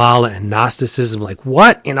the Kabbalah and Gnosticism. Like,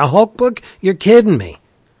 what? In a Hulk book? You're kidding me.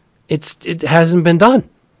 It hasn't been done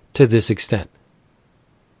to this extent.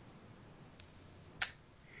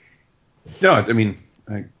 No, I mean,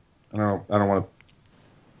 I don't want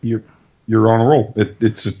to. You're on a roll.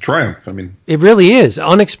 It's a triumph. I mean, it really is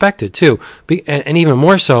unexpected too, and even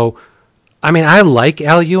more so. I mean, I like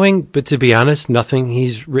Al Ewing, but to be honest, nothing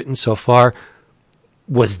he's written so far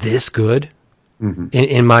was this good. Mm-hmm.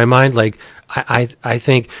 In my mind, like I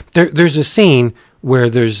think there's a scene where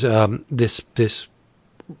there's this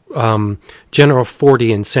General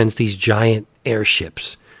Fordian sends these giant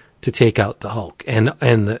airships to take out the Hulk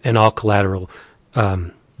and all collateral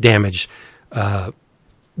damage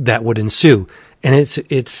that would ensue. And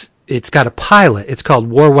it's got a pilot. It's called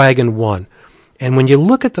War Wagon 1. And when you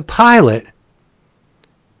look at the pilot,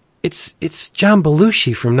 it's John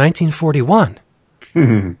Belushi from 1941.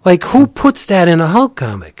 Like, who puts that in a Hulk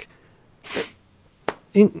comic?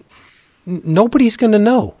 Nobody's going to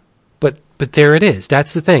know. But there it is.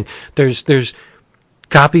 That's the thing. There's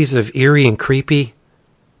copies of Eerie and Creepy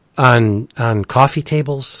on coffee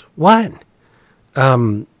tables. What?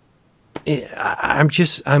 I'm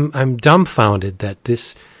dumbfounded that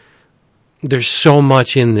there's so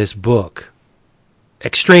much in this book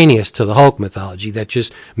extraneous to the Hulk mythology that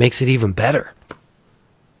just makes it even better.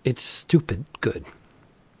 It's stupid good.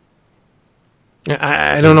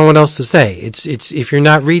 I don't know what else to say. It's if you're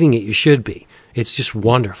not reading it, you should be. It's just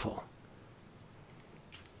wonderful.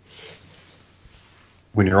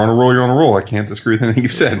 When you're on a roll, you're on a roll. I can't disagree with anything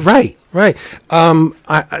you've said. Right. The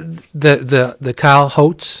Kyle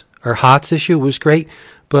Hotz issue was great,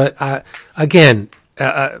 but again,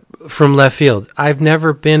 from left field, I've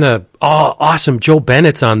never been awesome. Joe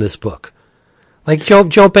Bennett's on this book. Like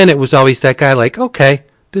Joe Bennett was always that guy. Like, okay,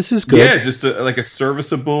 this is good. Yeah, just like a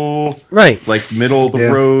serviceable, right? Like middle of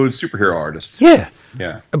the road superhero artist. Yeah.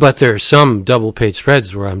 Yeah. But there are some double page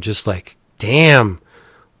spreads where I'm just like, damn.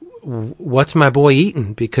 what's my boy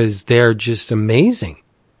eating? Because they're just amazing,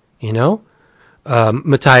 you know?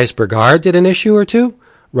 Matthias Bergard did an issue or two.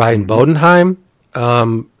 Ryan Bodenheim.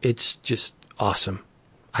 It's just awesome.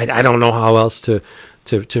 I don't know how else to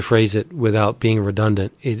phrase it without being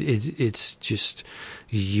redundant. It's just,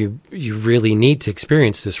 you really need to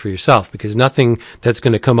experience this for yourself, because nothing that's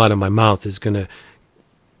going to come out of my mouth is going to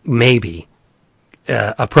maybe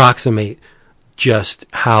approximate just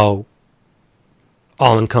how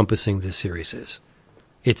all-encompassing this series is.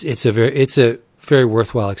 It's a very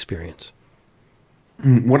worthwhile experience.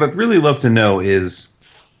 What I'd really love to know is,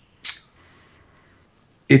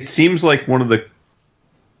 it seems like one of the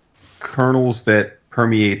kernels that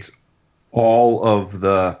permeates all of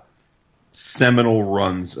the seminal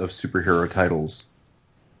runs of superhero titles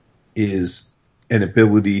is an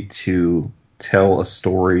ability to tell a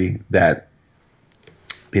story that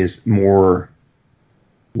is more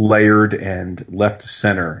layered and left to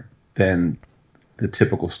center than the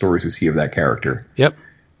typical stories we see of that character. Yep.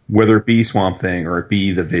 Whether it be Swamp Thing or it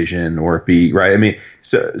be The Vision or it be, right? I mean,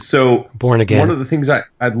 so Born Again. One of the things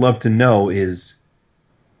I'd love to know is,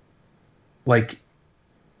 like,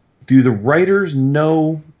 do the writers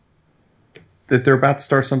know that they're about to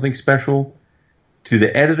start something special? Do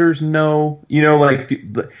the editors know? You know, like,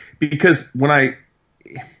 because when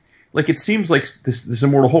it seems like this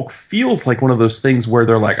Immortal Hulk feels like one of those things where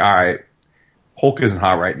they're like, all right, Hulk isn't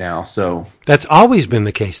hot right now, so... That's always been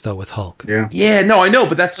the case, though, with Hulk. Yeah. Yeah, no, I know,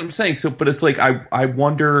 but that's what I'm saying. So, but it's like, I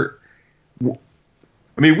wonder... I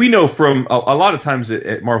mean, we know from a lot of times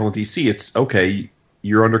at Marvel and DC, it's, okay,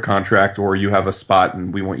 you're under contract or you have a spot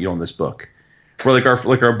and we want you on this book. For like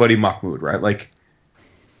our buddy Mahmoud, right? Like,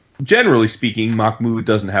 generally speaking, Mahmoud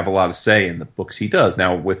doesn't have a lot of say in the books he does.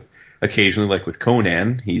 Now, with occasionally, like with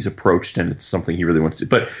Conan, he's approached and it's something he really wants to.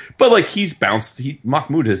 But like, he's bounced.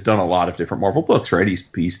 Mahmoud has done a lot of different Marvel books, right?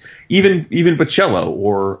 He's even Bocello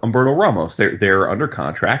or Humberto Ramos. They're under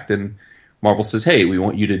contract, and Marvel says, "Hey, we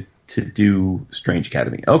want you to do Strange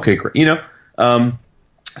Academy." Okay, great. You know,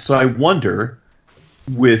 so I wonder,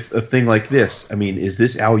 with a thing like this, I mean, is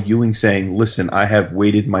this Al Ewing saying, "Listen, I have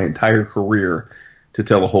waited my entire career to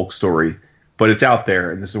tell a Hulk story, but it's out there,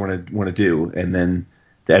 and this is what I want to do," and then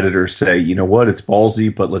the editors say, you know what, it's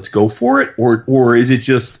ballsy, but let's go for it? Or is it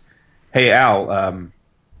just, hey, Al,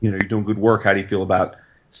 you're doing good work. How do you feel about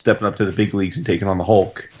stepping up to the big leagues and taking on the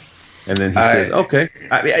Hulk? And then he says, okay.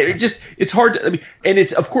 I mean, it's hard to, and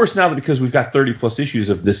it's, of course, now that because we've got 30 plus issues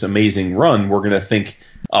of this amazing run, we're going to think,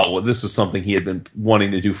 oh, well, this was something he had been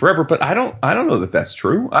wanting to do forever. But I don't know that that's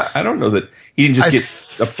true. I don't know that he didn't just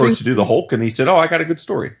get approached to do the Hulk and he said, oh, I got a good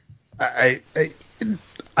story. I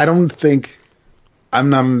don't think... I'm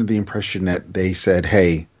not under the impression that they said,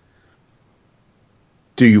 hey,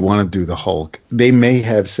 do you want to do the Hulk? They may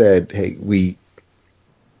have said, hey,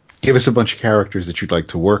 give us a bunch of characters that you'd like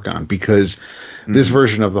to work on, because this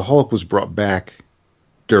version of the Hulk was brought back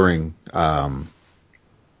during No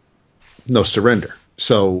Surrender.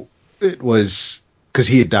 So it was because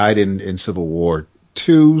he had died in Civil War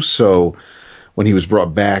II. So when he was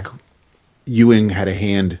brought back, Ewing had a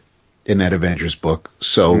hand in that Avengers book.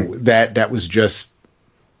 So that was just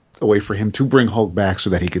a way for him to bring Hulk back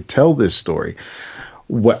so that he could tell this story.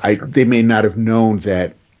 They may not have known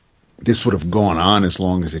that this would have gone on as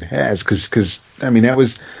long as it has, because I mean that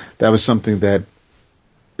was something that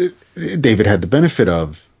David had the benefit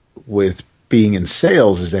of with being in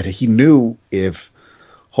sales, is that he knew if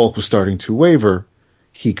Hulk was starting to waver,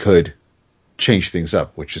 he could change things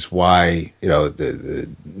up, which is why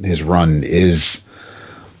his run is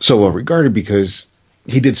so well regarded, because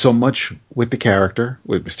he did so much with the character,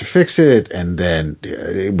 with Mr. Fix-It, and then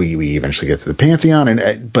we eventually get to the Pantheon.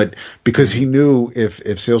 But because he knew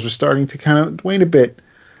if sales were starting to kind of wane a bit,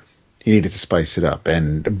 he needed to spice it up.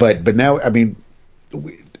 But now, I mean,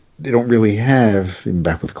 they don't really have, even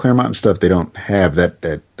back with Claremont and stuff, they don't have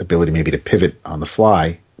that ability maybe to pivot on the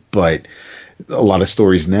fly. But a lot of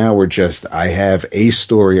stories now are just, I have a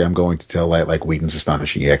story I'm going to tell, like Whedon's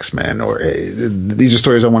Astonishing X-Men, or these are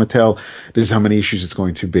stories I want to tell. This is how many issues it's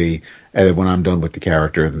going to be. And when I'm done with the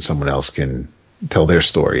character, then someone else can tell their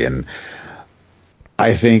story. And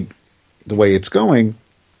I think the way it's going,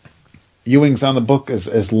 Ewing's on the book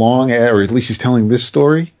as long as, or at least he's telling this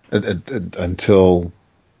story until...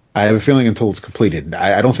 I have a feeling until it's completed.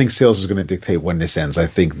 I don't think sales is going to dictate when this ends. I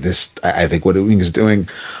think what Ewing is doing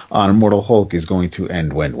on Immortal Hulk is going to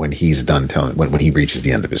end when he's done telling, when he reaches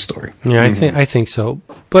the end of his story. Yeah, I think so.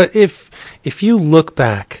 But if you look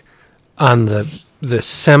back on the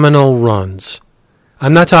seminal runs,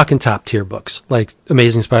 I'm not talking top tier books like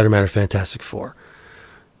Amazing Spider-Man or Fantastic Four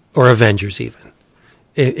or Avengers even.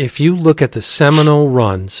 If you look at the seminal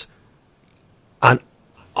runs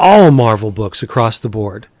all Marvel books across the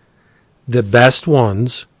board, the best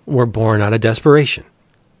ones were born out of desperation.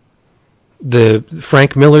 The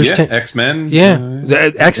Frank Miller's X-Men.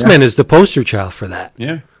 The X-Men is the poster child for that.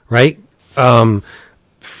 Yeah. Right? Mark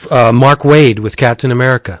Waid with Captain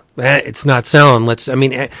America. It's not selling.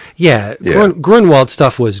 Grunwald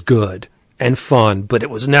stuff was good and fun, but it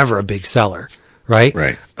was never a big seller. Right?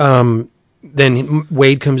 Right. Then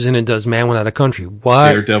Wade comes in and does Man Without a Country.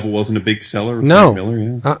 What? Daredevil wasn't a big seller. No. Miller,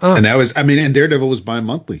 And that was, and Daredevil was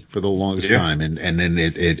bi-monthly for the longest time, and then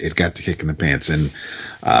it got the kick in the pants. And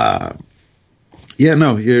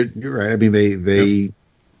you're right. I mean, they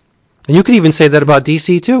and you could even say that about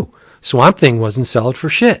DC too. Swamp Thing wasn't sold for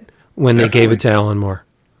shit when they gave it to Alan Moore.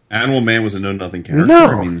 Animal Man was a know-nothing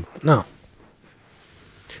character. No.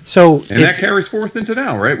 So that carries forth into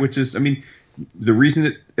now, right? Which is, I mean, the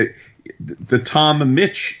reason that the Tom and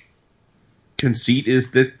Mitch conceit is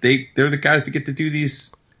that they're the guys that get to do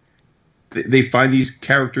these. They find these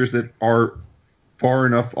characters that are far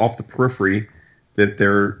enough off the periphery that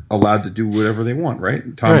they're allowed to do whatever they want,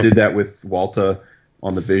 right? Tom did that with Walta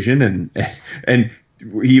on the Vision, and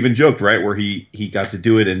he even joked, right, where he got to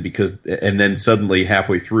do it, and then suddenly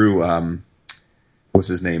halfway through, what's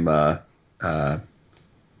his name,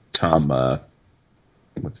 Tom.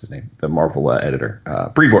 What's his name? The Marvel editor,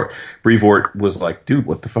 Brevoort. Brevoort was like, "Dude,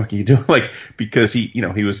 what the fuck are you doing?" Like, because he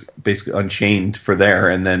was basically unchained for there,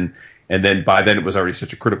 and then by then it was already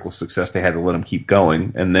such a critical success they had to let him keep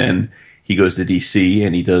going. And then he goes to DC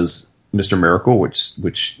and he does Mr. Miracle,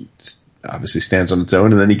 which obviously stands on its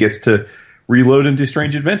own, and then he gets to reload and do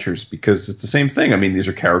Strange Adventures because it's the same thing. I mean, these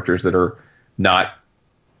are characters that are not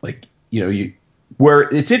like where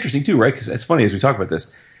it's interesting too, right? Because it's funny as we talk about this.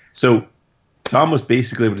 So Tom was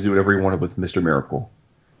basically able to do whatever he wanted with Mr. Miracle.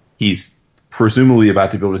 He's presumably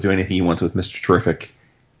about to be able to do anything he wants with Mr. Terrific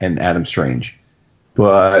and Adam Strange.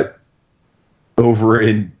 But over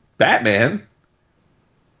in Batman,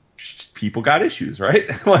 people got issues, right?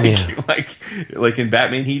 like in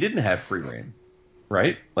Batman, he didn't have free reign,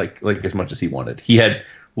 right? Like as much as he wanted. He had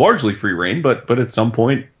largely free reign, but at some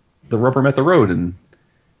point the rubber met the road, and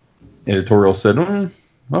editorial said,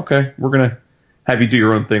 "Okay, we're gonna have you do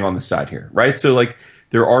your own thing on the side here," right? So like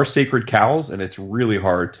there are sacred cows, and it's really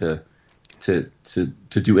hard to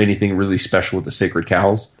do anything really special with the sacred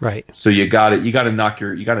cows. Right. So you got to knock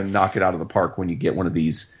it out of the park when you get one of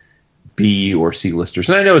these B or C listers.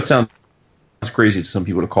 And I know it sounds crazy to some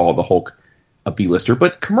people to call the Hulk a B lister,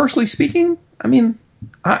 but commercially speaking, I mean,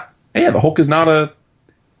 the Hulk is not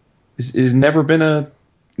is never been a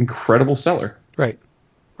incredible seller. Right.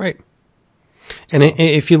 And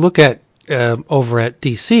if you look at over at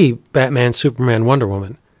DC, Batman, Superman, Wonder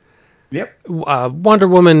Woman. Yep. Wonder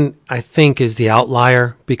Woman, I think, is the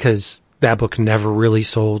outlier because that book never really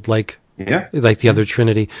sold like the other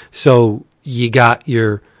Trinity. So you got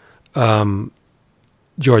your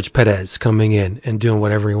George Perez coming in and doing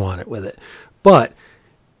whatever he wanted with it. But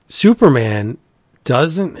Superman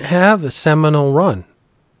doesn't have a seminal run.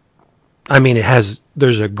 I mean,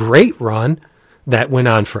 there's a great run that went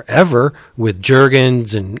on forever with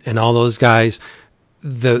Jurgens and all those guys.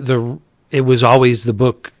 It was always the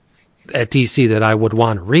book at DC that I would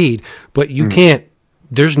want to read, but you can't,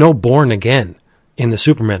 there's no Born Again in the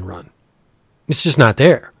Superman run. It's just not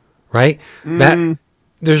there, right?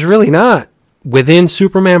 There's really not. Within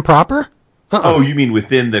Superman proper? Oh, you mean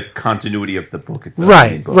within the continuity of the book?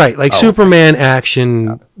 Right. Like Superman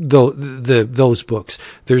action, those books.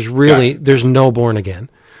 There's no Born Again.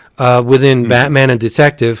 Within Batman and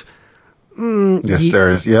Detective, yes, there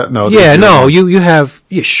is. Yeah, no. You have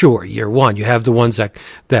sure year one. You have the ones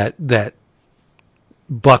that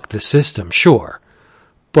buck the system, sure,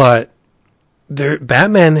 but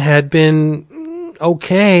Batman had been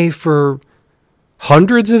okay for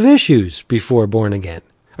hundreds of issues before Born Again,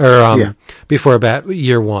 or before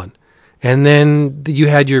year one, and then you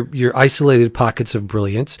had your isolated pockets of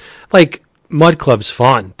brilliance, like. Mud Club's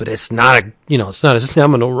fun, but it's not a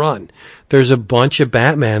seminal run. There's a bunch of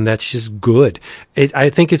Batman that's just good. I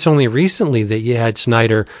think it's only recently that you had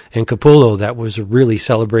Snyder and Capullo that was a really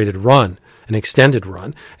celebrated run, an extended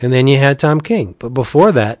run, and then you had Tom King. But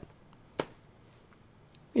before that,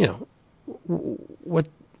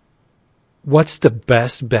 what's the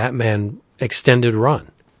best Batman extended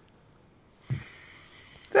run?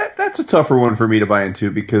 That's a tougher one for me to buy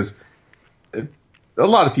into because a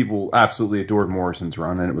lot of people absolutely adored Morrison's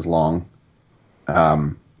run, and it was long. Do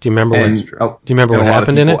you remember what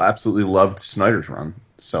happened in it? People absolutely loved Snyder's run.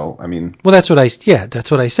 So I mean, well, that's what I said.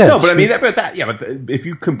 No, but I mean, but if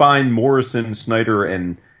you combine Morrison, Snyder,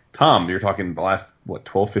 and Tom, you're talking the last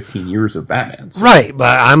 12, 15 years of Batman. So. Right,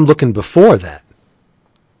 but I'm looking before that.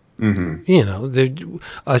 You know,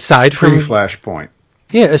 aside from Flashpoint.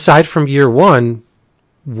 aside from year one,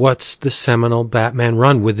 what's the seminal Batman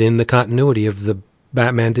run within the continuity of the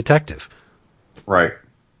Batman detective? Right.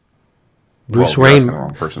 Bruce Well, Wayne, that's kinda the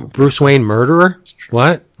wrong person. Bruce Wayne murderer?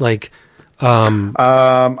 What? Like,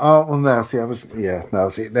 Oh well, no. See,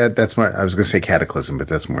 that's more. I was going to say Cataclysm, but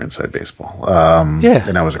that's more inside baseball. Yeah.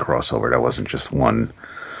 And that was a crossover. That wasn't just one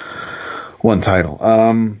title.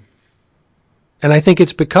 and I think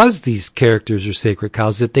it's because these characters are sacred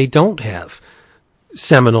cows that they don't have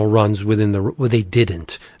seminal runs within the. Well, they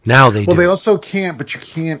didn't. Now they do. Well, they also can't. But you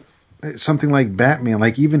can't. Something like Batman,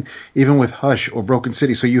 like even with Hush or Broken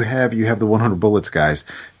City. So you have the 100 Bullets guys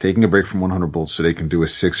taking a break from 100 Bullets so they can do a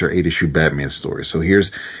 6 or 8 issue Batman story. So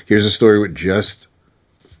here's a story with just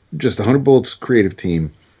 100 Bullets creative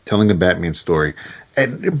team telling the Batman story,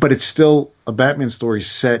 but it's still a Batman story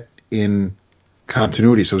set in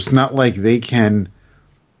continuity. So it's not like they can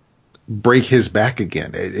break his back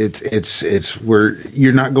again. It's where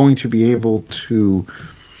you're not going to be able to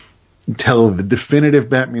tell the definitive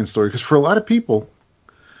Batman story, because for a lot of people,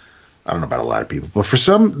 I don't know about a lot of people, but for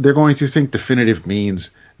some, they're going to think definitive means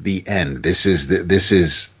the end. This is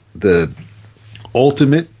the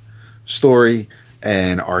ultimate story,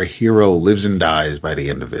 and our hero lives and dies by the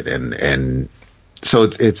end of it. And so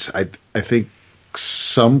I think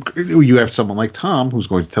you have someone like Tom who's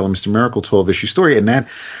going to tell a Mr. Miracle 12-issue story, and that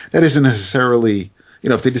isn't necessarily,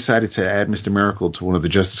 if they decided to add Mr. Miracle to one of the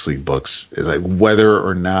Justice League books, like whether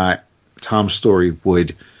or not Tom's story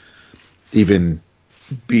would even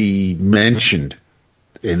be mentioned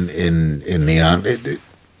in the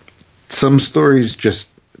some stories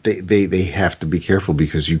just they have to be careful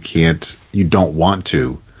because you don't want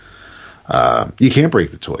to you can't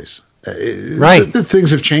break the toys. Right.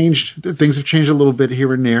 Things have changed. Things have changed a little bit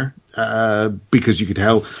here and there because you could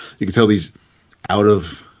tell these out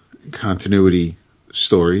of continuity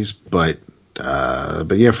stories, but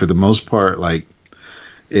yeah, for the most part, like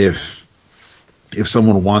if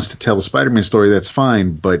someone wants to tell a Spider-Man story, that's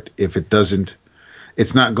fine. But if it doesn't,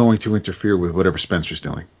 it's not going to interfere with whatever Spencer's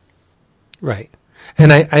doing. Right.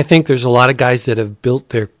 And I think there's a lot of guys that have built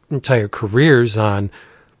their entire careers on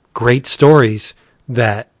great stories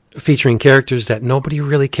that featuring characters that nobody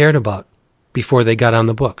really cared about before they got on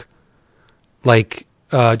the book. Like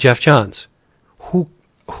Jeff Johns.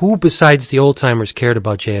 Who besides the old timers cared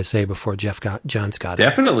about JSA before Jeff Johns got it?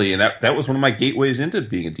 Definitely, and that was one of my gateways into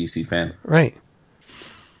being a DC fan. Right.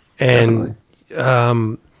 And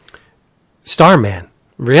Starman,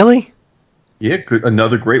 really? Yeah, good,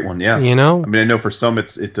 another great one. Yeah, I mean, I know for some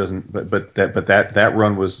it doesn't, but that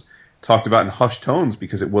run was talked about in hushed tones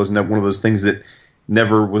because it wasn't one of those things that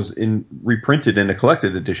never was reprinted in a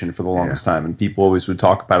collected edition for the longest time, and people always would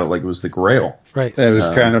talk about it like it was the Grail. Right. It was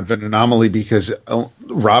kind of an anomaly because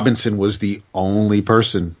Robinson was the only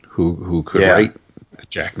person who could write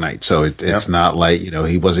Jack Knight, so it's not like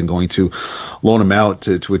he wasn't going to loan him out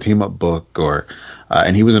to a team up book or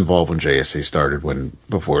and he was involved when JSA started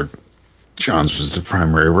before Johns was the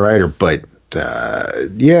primary writer. But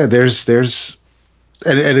there's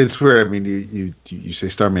and it's where, I mean, you say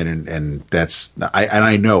Starman and that's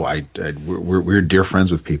I know we're dear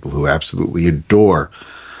friends with people who absolutely adore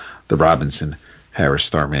the Robinson Harris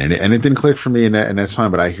Starman, and it didn't click for me, and that's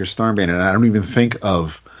fine. But I hear Starman, and I don't even think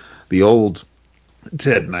of the old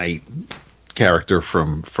Ted Knight character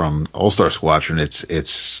from All-Star Squadron.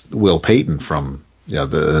 It's Will Payton from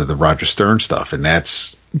the Roger Stern stuff, and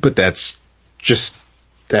that's just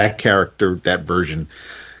that character, that version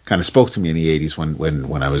kind of spoke to me in the 80s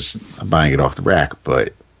when I was buying it off the rack.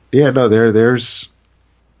 But there's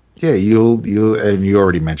you and you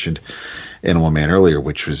already mentioned Animal Man earlier,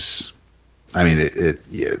 which was, I mean,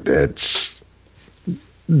 that's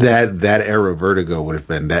that era Vertigo would have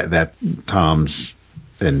been that Tom's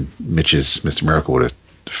and Mitch's Mr. Miracle would have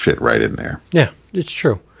fit right in there. Yeah, it's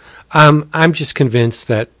true. I'm just convinced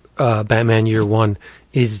that Batman Year One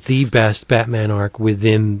is the best Batman arc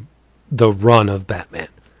within the run of Batman,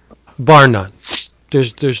 bar none.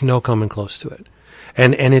 There's no coming close to it,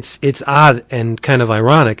 and it's odd and kind of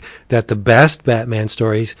ironic that the best Batman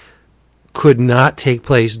stories could not take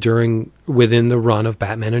place within the run of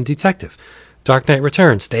Batman and Detective. Dark Knight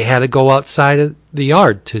Returns, they had to go outside of the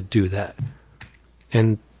yard to do that.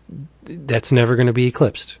 And that's never going to be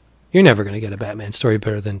eclipsed. You're never going to get a Batman story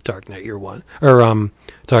better than Dark Knight Year One or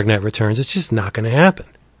Dark Knight Returns. It's just not going to happen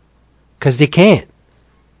because they can't.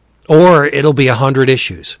 Or it'll be 100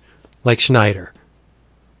 issues, like Schneider.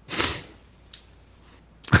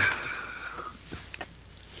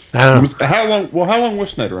 I don't know. How long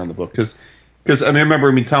was Schneider on the book? Because Because I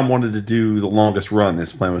remember, Tom wanted to do the longest run.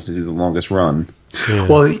 His plan was to do the longest run. Yeah.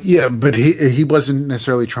 Well, yeah, but he wasn't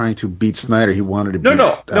necessarily trying to beat Snyder. He wanted to beat I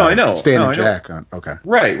know. Stan No, and I know. Jack on. Okay,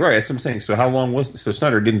 Right. That's what I'm saying. So how long was so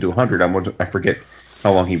Snyder didn't do 100? I forget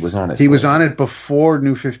how long he was on it. he was on it before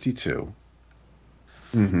New 52.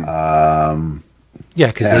 Mm-hmm. Yeah,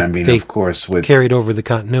 because they of course, with carried over the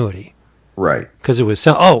continuity. Right. Because it was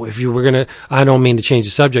if you were gonna, I don't mean to change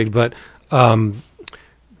the subject, but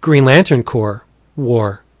Green Lantern Corps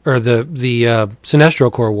War or the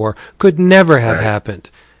Sinestro Corps War could never have happened,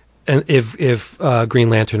 and if Green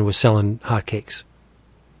Lantern was selling hotcakes,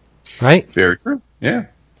 right? Very true. Yeah.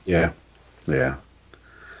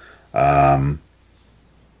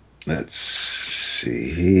 Let's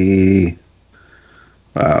see.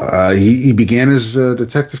 He began his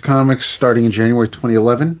Detective Comics starting in January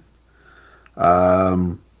 2011.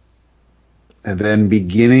 And then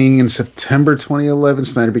beginning in September 2011,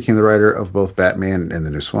 Snyder became the writer of both Batman and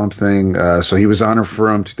the New Swamp Thing. So he was on it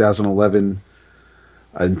from 2011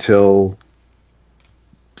 until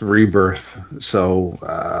Rebirth. So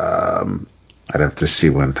I'd have to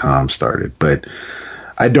see when Tom started. But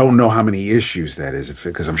I don't know how many issues that is,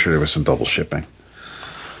 because I'm sure there was some double shipping.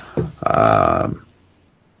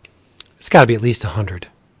 It's got to be at least 100.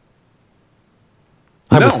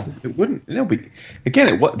 It wouldn't.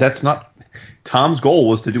 Again, that's not Tom's goal.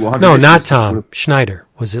 Was to do 100. No, issues. not Tom. Schneider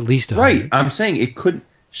was at least 100. Right. I'm saying it couldn't.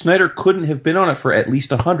 Schneider couldn't have been on it for at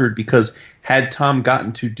least 100 because had Tom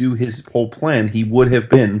gotten to do his whole plan, he would have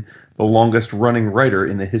been the longest running writer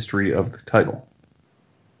in the history of the title.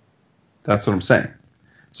 That's what I'm saying.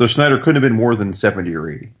 So Schneider couldn't have been more than 70 or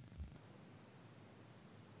 80.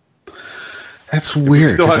 That's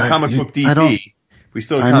weird. If we still had comic book DB. If we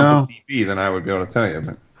still had comic book DB, then I would be able to tell you.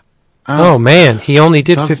 But oh man, he only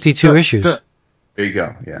did 52 issues. there you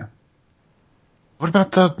go. Yeah. What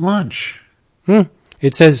about Doug Munch?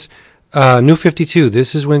 It says New 52.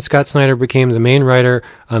 This is when Scott Snyder became the main writer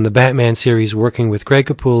on the Batman series, working with Greg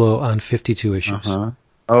Capullo on 52 issues. Uh-huh.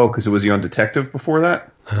 Oh, because it was Young Detective before that?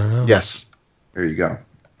 I don't know. Yes. There you go.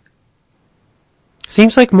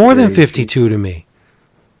 Seems like more than 52 to me.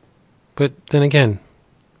 But then again,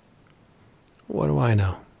 what do I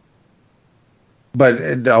know? But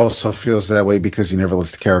it also feels that way because he never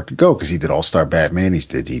lets the character go, because he did All-Star Batman, he's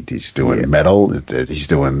doing Metal, he's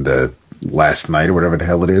doing the Last Night or whatever the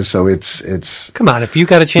hell it is. So it's Come on, if you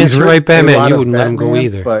got a chance to write Batman, you wouldn't let him go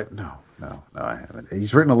either. But no, I haven't.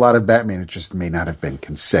 He's written a lot of Batman. It just may not have been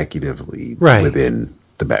consecutively within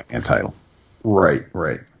the Batman title. Right.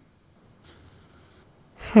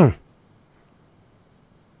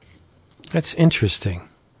 That's interesting.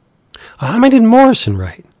 How many did Morrison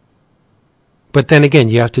write? But then again,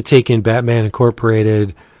 you have to take in Batman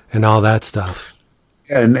Incorporated and all that stuff.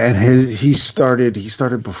 And he started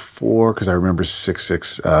before, because I remember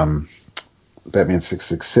 66 Batman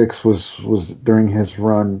 666 was during his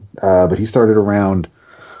run, but he started around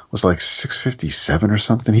was like 657 or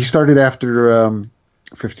something. He started after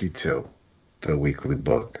 52, the weekly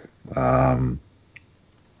book.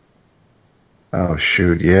 Oh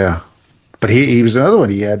shoot, yeah. But he was another one.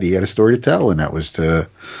 He had a story to tell, and that was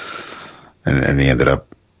and he ended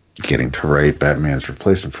up getting to write Batman's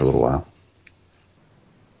replacement for a little while.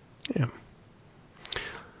 Yeah.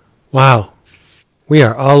 Wow. We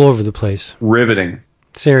are all over the place. Riveting.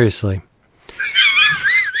 Seriously.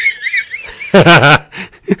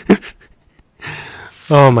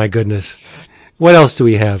 Oh my goodness. What else do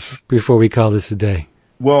we have before we call this a day?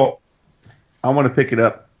 Well, I want to pick it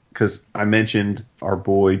up because I mentioned our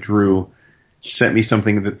boy Drew sent me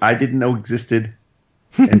something that I didn't know existed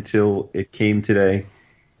until it came today,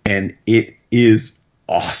 and it is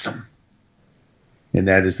awesome. And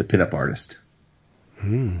that is the pinup artist.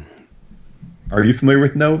 Are you familiar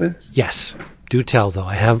with Noah, Vince? Yes. Do tell, though.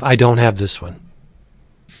 I don't have this one.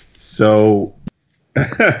 So,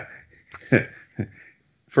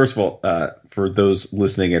 first of all, for those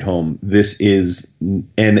listening at home, this is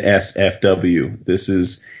NSFW. This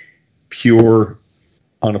is pure,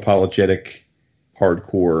 unapologetic,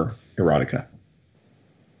 hardcore erotica.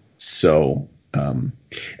 So,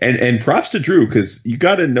 and props to Drew, because you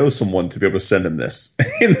got to know someone to be able to send him this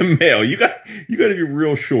in the mail. You got to be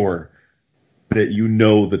real sure that you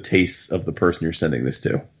know the tastes of the person you're sending this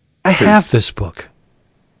to. I have this book.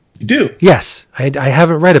 You do? Yes. I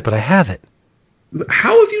haven't read it, but I have it.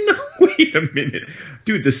 How have you not? Wait a minute.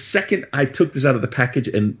 Dude, the second I took this out of the package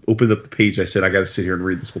and opened up the page, I said, I got to sit here and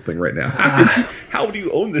read this whole thing right now. How do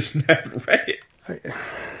you own this and haven't read it?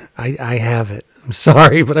 I have it. I'm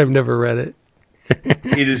sorry, but I've never read it.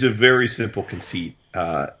 It is a very simple conceit.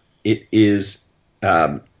 It is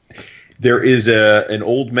there is an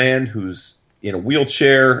old man who's in a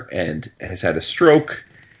wheelchair and has had a stroke.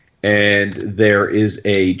 And there is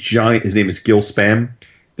a giant, his name is Gil Spam.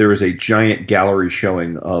 There is a giant gallery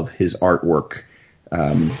showing of his artwork.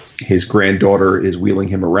 His granddaughter is wheeling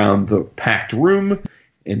him around the packed room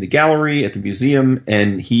in the gallery at the museum,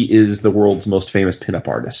 and he is the world's most famous pinup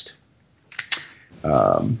artist.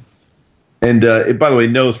 And by the way,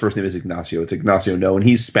 No's first name is Ignacio. It's Ignacio No, and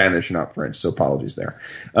he's Spanish, not French, so apologies there.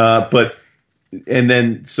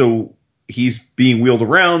 So he's being wheeled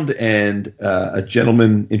around, and a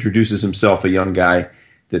gentleman introduces himself, a young guy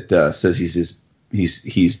that says he's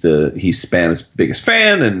Spam's biggest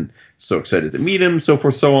fan, and so excited to meet him, so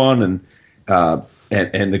forth, so on, and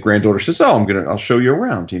the granddaughter says, "Oh, I'll show you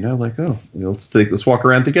around," let's walk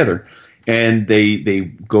around together, and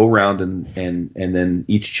they go around, and then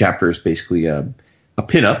each chapter is basically a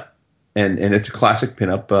pinup, and it's a classic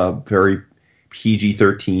pinup, very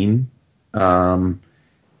PG-13,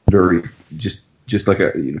 very just like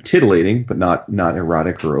a titillating, but not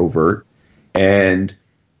erotic or overt, and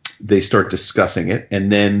they start discussing it,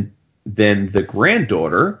 and then the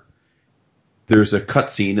granddaughter. There's a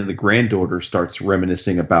cutscene, and the granddaughter starts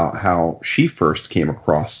reminiscing about how she first came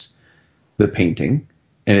across the painting,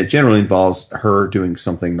 and it generally involves her doing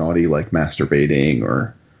something naughty like masturbating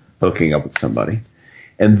or hooking up with somebody.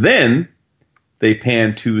 And then they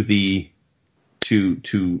pan to to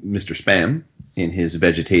Mr. Spam in his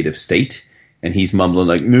vegetative state, and he's mumbling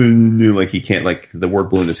like no, like he can't, like the word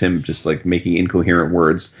balloon is him just like making incoherent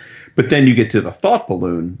words. But then you get to the thought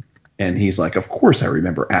balloon. And he's like, "Of course I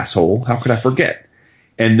remember, asshole. How could I forget?"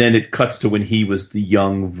 And then it cuts to when he was the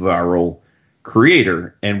young, virile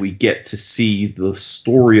creator, and we get to see the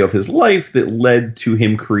story of his life that led to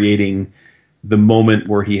him creating the moment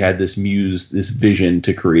where he had this muse, this vision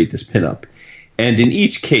to create this pinup. And in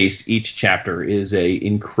each case, each chapter is a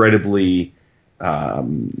incredibly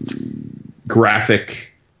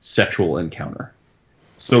graphic sexual encounter.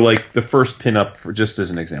 So, like the first pinup, just as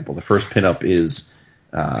an example, the first pinup is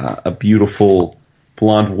a beautiful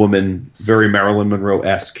blonde woman, very Marilyn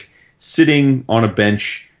Monroe-esque, sitting on a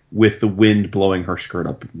bench with the wind blowing her skirt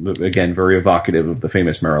up. Again, very evocative of the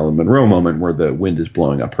famous Marilyn Monroe moment where the wind is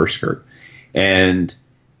blowing up her skirt. And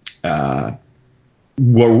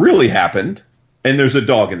what really happened, and there's a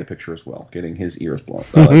dog in the picture as well, getting his ears blown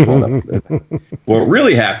up. What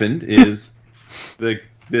really happened is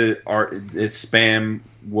Spam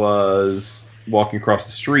was walking across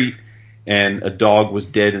the street, and a dog was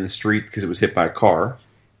dead in the street because it was hit by a car,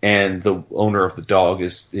 and the owner of the dog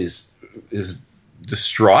is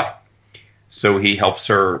distraught. So he helps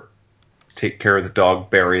her take care of the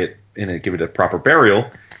dog, bury it, and give it a proper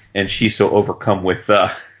burial. And she's so overcome with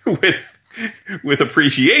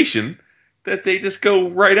appreciation that they just go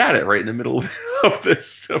right at it, right in the middle of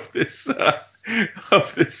this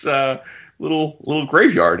little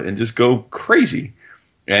graveyard, and just go crazy.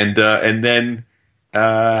 And then.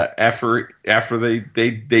 After they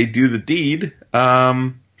do the deed,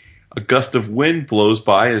 a gust of wind blows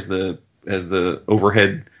by as the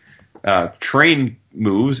overhead train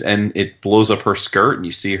moves, and it blows up her skirt, and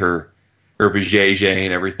you see her vajayjay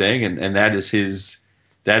and everything, and that is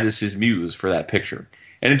his muse for that picture.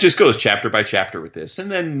 And it just goes chapter by chapter with this. And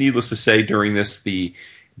then, needless to say, during this, the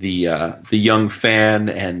young fan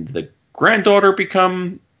and the granddaughter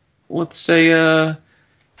become, let's say,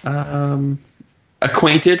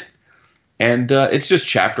 acquainted, and it's just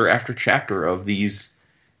chapter after chapter of these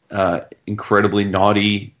incredibly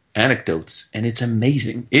naughty anecdotes, and it's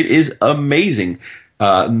amazing. It is amazing.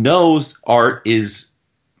 No's art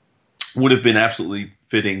would have been absolutely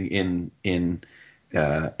fitting in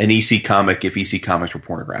an EC comic if EC comics were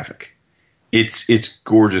pornographic. It's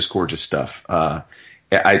gorgeous, gorgeous stuff.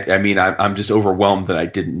 I'm just overwhelmed that I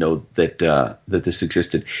didn't know that this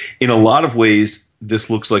existed. In a lot of ways,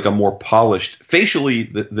 this looks like a more polished. Facially,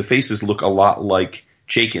 the faces look a lot like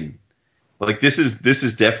Chaykin. Like this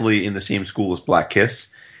is definitely in the same school as Black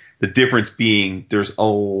Kiss. The difference being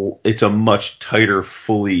it's a much tighter,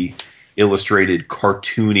 fully illustrated,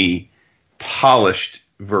 cartoony, polished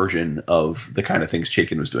version of the kind of things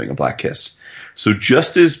Chaykin was doing in Black Kiss. So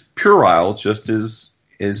just as puerile, just as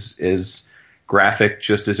graphic,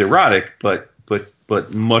 just as erotic, but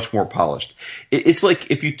much more polished. It's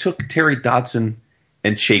like if you took Terry Dodson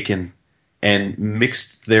and Chaykin and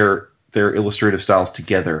mixed their illustrative styles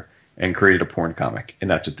together and created a porn comic, and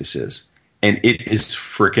that's what this is. And it is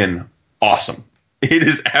freaking awesome. It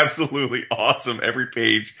is absolutely awesome. Every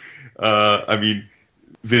page.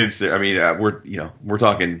 Vince. We're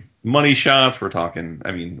talking money shots. We're talking.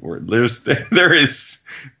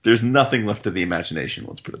 There's nothing left to the imagination.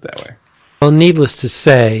 Let's put it that way. Well, needless to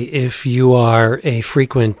say, if you are a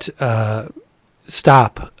frequent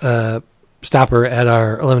stopper at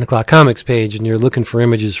our 11 o'clock comics page and you're looking for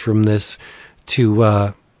images from this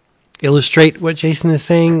to illustrate what Jason is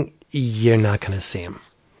saying, you're not going to see them.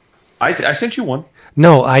 I sent you one.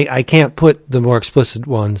 No, I can't put the more explicit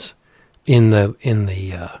ones in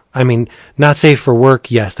the I mean, not safe for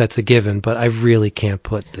work. Yes, that's a given, but I really can't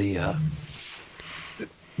put the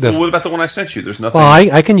well, what about the one I sent you? There's nothing. Well,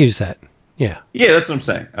 I can use that. Yeah. Yeah, that's what I'm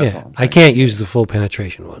saying. That's all I'm saying. I can't use the full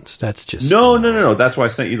penetration ones. That's just No. That's why I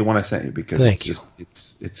sent you the one I sent you because Thank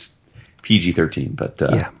it's PG-13. But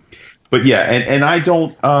yeah. But yeah, and I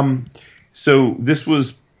don't. So this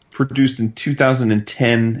was produced in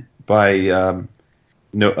 2010 by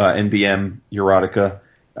NBM Erotica.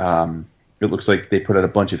 It looks like they put out a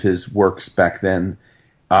bunch of his works back then.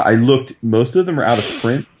 I looked; most of them are out of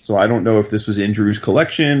print, so I don't know if this was in Drew's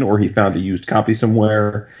collection or he found a used copy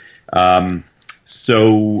somewhere.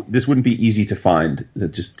 So this wouldn't be easy to find.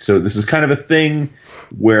 So this is kind of a thing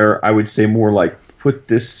where I would say more like put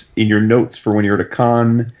this in your notes for when you're at a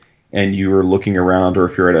con and you're looking around, or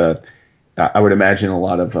if you're at I would imagine a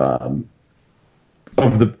lot of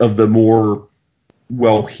the more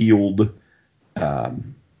well-heeled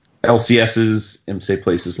LCSs and say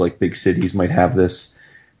places like big cities might have this.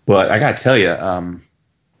 But I gotta tell you,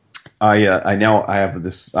 I have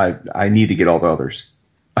this. I need to get all the others.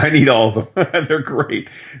 I need all of them. They're great.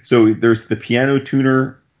 So there's the Piano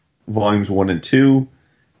Tuner, volumes 1 and 2.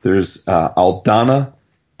 There's Aldana,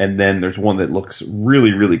 and then there's one that looks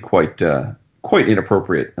really, really quite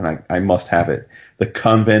inappropriate, and I must have it. The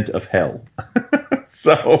Convent of Hell.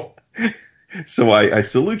 So I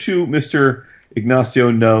salute you, Mr. Ignacio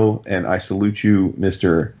No, and I salute you,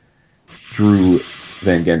 Mr. Drew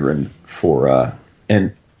Van Genderen, for a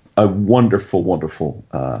wonderful, wonderful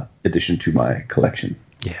addition to my collection.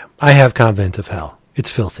 Yeah, I have Convent of Hell.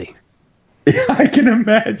 It's filthy. I can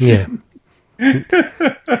imagine.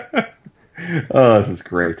 Yeah. Oh, this is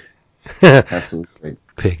great. Absolutely great.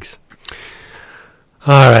 Pigs.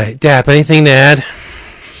 All right, Dap, anything to add?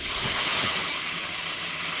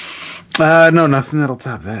 No, nothing that'll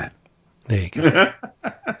top that. There you go.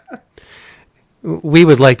 We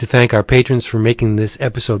would like to thank our patrons for making this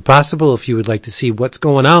episode possible. If you would like to see what's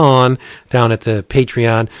going on down at the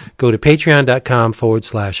Patreon, go to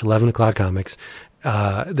patreon.com/11 o'clock comics.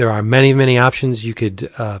 There are many, many options you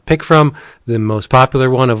could pick from. The most popular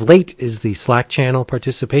one of late is the Slack channel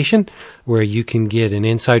participation, where you can get an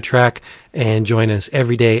inside track and join us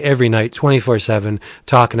every day, every night, 24/7,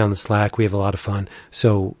 talking on the Slack. We have a lot of fun.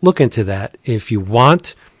 So look into that if you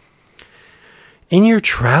want. In your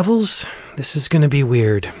travels, this is going to be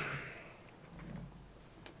weird.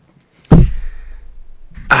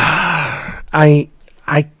 I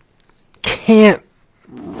can't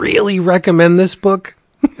really recommend this book.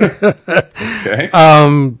 Okay.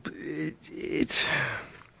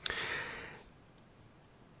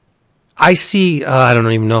 I see, I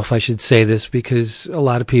don't even know if I should say this because a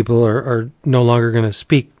lot of people are no longer going to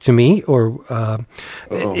speak to me, or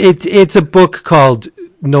it's a book called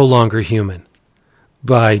No Longer Human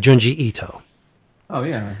by Junji Ito. Oh,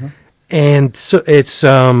 yeah. Uh-huh. And so it's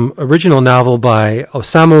original novel by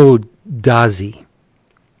Osamu Dazi.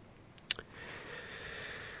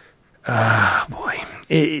 Boy.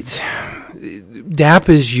 Dap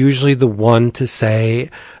is usually the one to say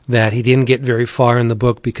that he didn't get very far in the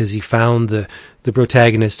book because he found the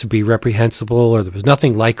protagonist to be reprehensible, or there was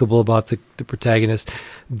nothing likable about the protagonist.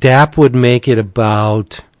 Dap would make it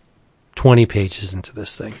about 20 pages into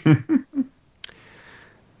this thing.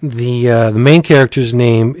 The main character's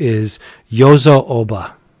name is Yozo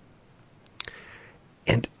Oba.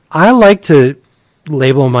 And I like to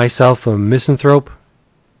label myself a misanthrope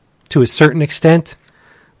to a certain extent,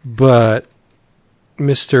 but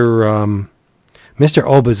Mr.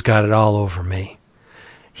 Oba's got it all over me.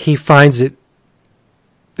 He finds it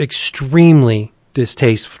extremely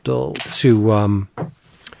distasteful to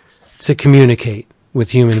communicate with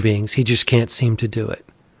human beings. He just can't seem to do it.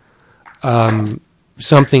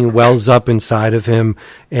 Something wells up inside of him,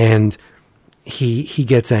 and he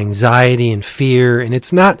gets anxiety and fear, and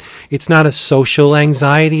it's not a social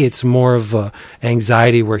anxiety. It's more of a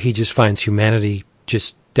anxiety where he just finds humanity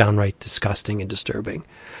just downright disgusting and disturbing.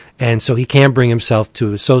 And so he can't bring himself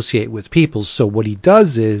to associate with people. So what he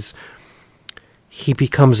does is he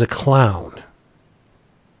becomes a clown,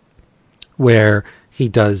 where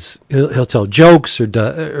he'll tell jokes or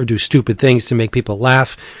do stupid things to make people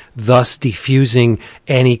laugh, thus diffusing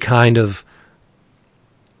any kind of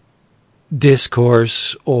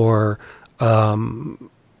discourse or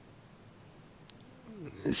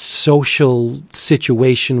social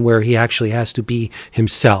situation where he actually has to be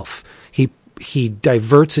himself. he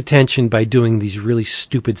diverts attention by doing these really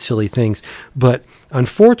stupid, silly things. But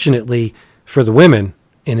unfortunately for the women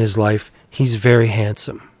in his life, he's very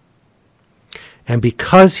handsome. And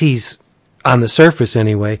because he's, on the surface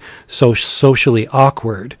anyway, so socially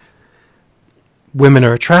awkward, women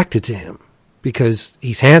are attracted to him because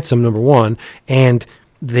he's handsome, number one, and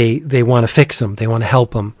they want to fix him. They want to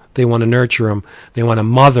help him. They want to nurture him. They want to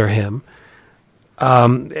mother him.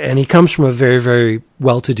 And he comes from a very, very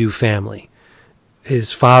well-to-do family.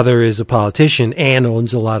 His father is a politician and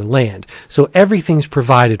owns a lot of land. So everything's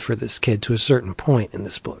provided for this kid to a certain point in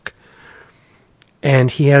this book.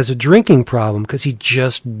 And he has a drinking problem because he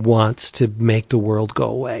just wants to make the world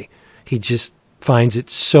go away. He just finds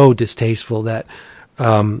it so distasteful that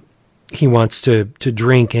he wants to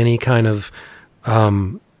drink any kind of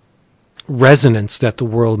resonance that the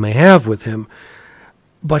world may have with him.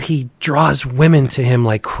 But he draws women to him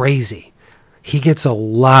like crazy. He gets a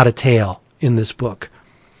lot of tail in this book.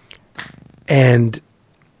 And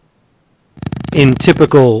in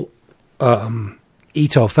typical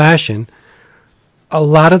Ito fashion, a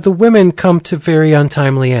lot of the women come to very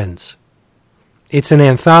untimely ends. It's an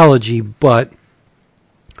anthology, but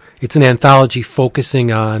it's an anthology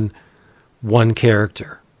focusing on one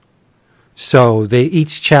character. So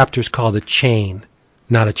each chapter is called a chain,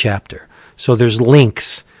 not a chapter. So there's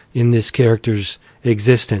links in this character's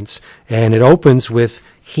existence. And it opens with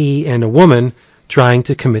he and a woman trying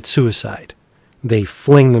to commit suicide. They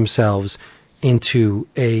fling themselves into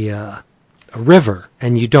a river,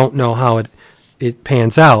 and you don't know how it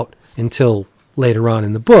pans out until later on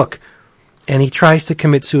in the book. And he tries to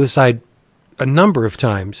commit suicide a number of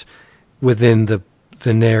times within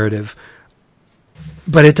the narrative.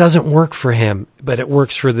 But it doesn't work for him, but it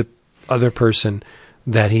works for the other person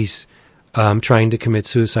that he's trying to commit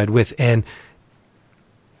suicide with. And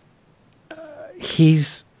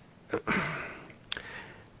he's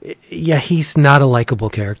not a likable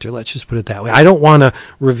character. Let's just put it that way. I don't want to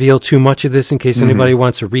reveal too much of this in case anybody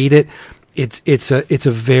wants to read it. It's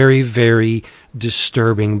a very, very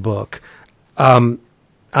disturbing book on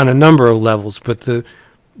a number of levels. But the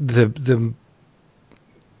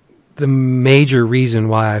major reason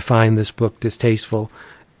why I find this book distasteful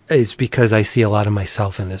is because I see a lot of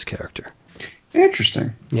myself in this character.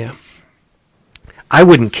 Interesting. Yeah. I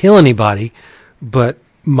wouldn't kill anybody, but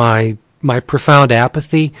my profound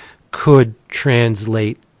apathy could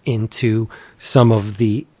translate into some of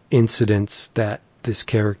the incidents that this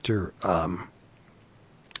character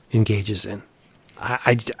engages in.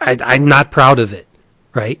 I'm not proud of it,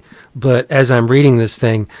 right? But as I'm reading this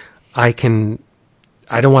thing, I don't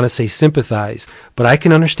want to say sympathize, but I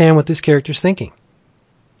can understand what this character's thinking.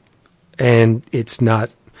 And it's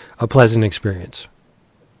not a pleasant experience.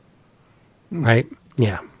 Right?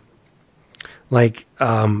 Yeah. Like,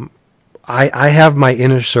 I have my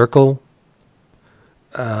inner circle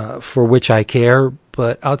for which I care,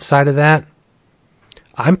 but outside of that,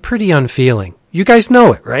 I'm pretty unfeeling. You guys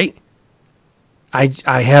know it, right?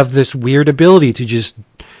 I have this weird ability to just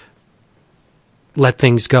let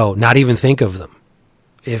things go, not even think of them.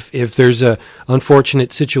 If there's a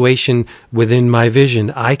unfortunate situation within my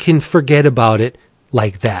vision, I can forget about it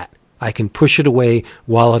like that. I can push it away,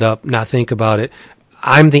 wall it up, not think about it.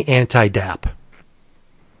 I'm the anti-DAP.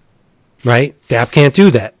 Right? DAP can't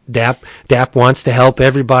do that. DAP wants to help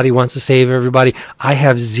everybody, wants to save everybody. I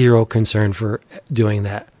have zero concern for doing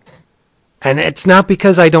that. And it's not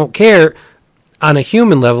because I don't care on a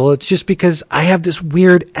human level. It's just because I have this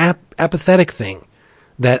weird apathetic thing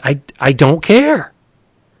that I don't care.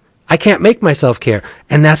 I can't make myself care.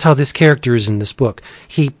 And that's how this character is in this book.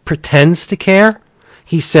 He pretends to care.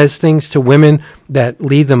 He says things to women that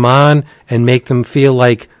lead them on and make them feel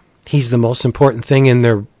like he's the most important thing in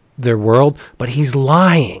their world, but he's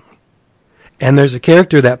lying. And there's a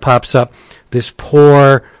character that pops up, this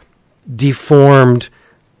poor, deformed,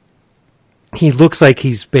 he looks like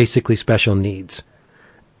he's basically special needs.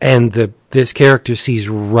 And this character sees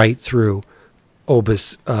right through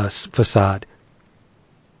Oba's facade.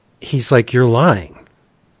 He's like, you're lying.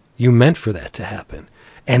 You meant for that to happen.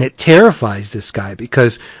 And it terrifies this guy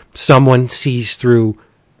because someone sees through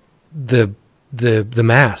the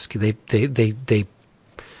mask.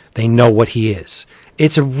 They know what he is.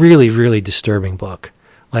 It's a really, really disturbing book.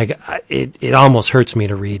 Like it almost hurts me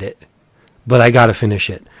to read it, but I got to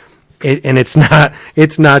finish it. And it's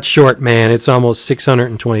not short, man. It's almost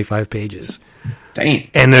 625 pages.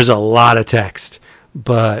 Dang. And there's a lot of text.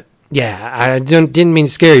 But yeah, I didn't mean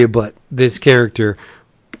to scare you, but this character,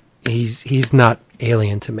 he's not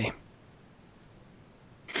alien to me.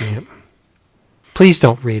 Yep. Please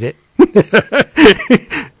don't read it.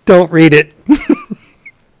 Don't read it.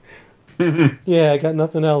 Yeah, I got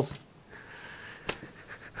nothing else.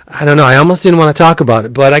 I don't know. I almost didn't want to talk about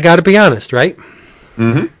it, but I got to be honest, right?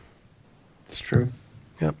 Mm-hmm. It's true.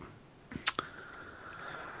 Yep.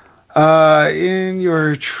 In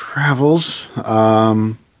your travels,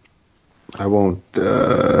 I won't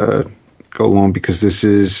go long because this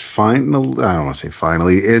is final. I don't want to say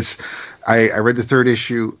finally. I read the third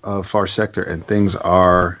issue of Far Sector, and things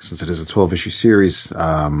are, since it is a 12-issue series,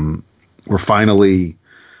 we're finally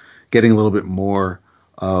getting a little bit more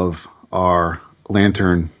of our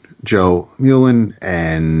Lantern Joe Mullen,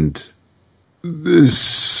 and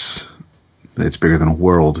this, it's bigger than a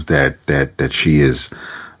world that she is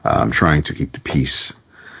trying to keep the peace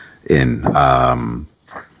in.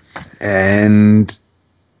 And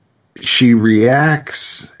she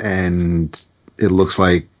reacts, and it looks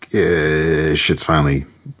like shit's finally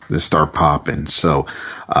start popping. So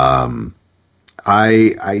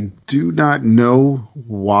I do not know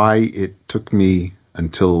why it took me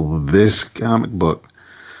until this comic book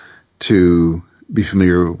to be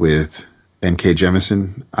familiar with N.K.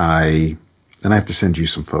 Jemisin. And I have to send you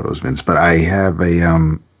some photos, Vince, but I have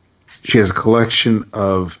she has a collection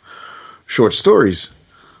of short stories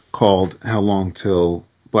called How Long Till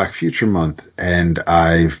Black Future Month, and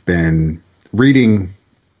I've been reading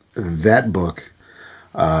that book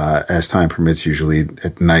as time permits, usually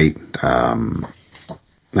at night. I'm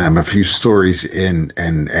a few stories in,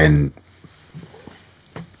 and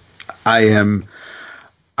I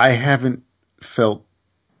haven't felt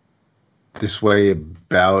this way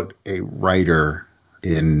about a writer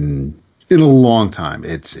in a long time.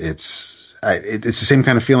 It's the same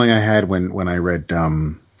kind of feeling I had when I read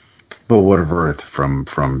The Water of Earth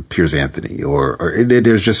from Piers Anthony, or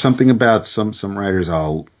there's just something about some writers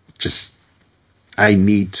I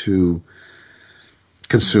need to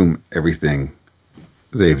consume everything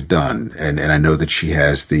they've done, and I know that she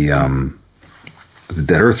has the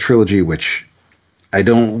Dead Earth trilogy, which I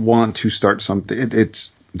don't want to start something.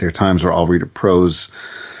 There are times where I'll read a prose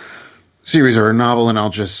series or a novel, and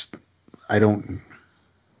I don't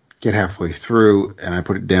get halfway through, and I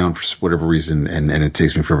put it down for whatever reason, and it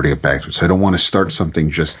takes me forever to get back to it. So I don't want to start something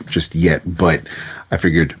just yet, but I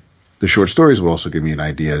figured the short stories will also give me an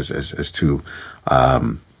idea as to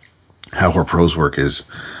how her prose work is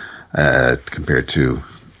compared to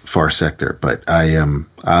Far Sector. But I'm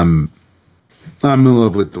in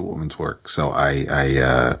love with the woman's work, so I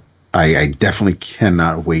definitely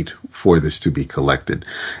cannot wait for this to be collected.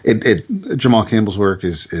 Jamal Campbell's work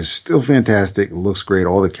is still fantastic. It looks great.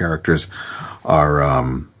 All the characters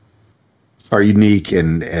are unique,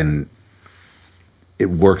 and it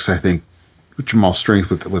works, I think, with Jamal's strength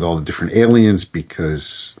with all the different aliens,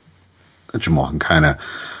 because Jamal can kind of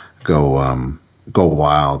go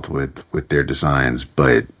wild with their designs.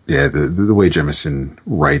 But yeah, the way Jemisin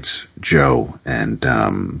writes Joe and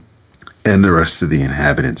the rest of the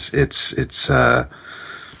inhabitants,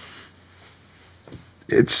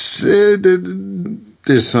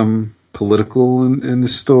 there's some political in the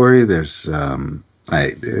story. There's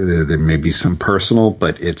there may be some personal,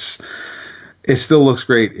 but it still looks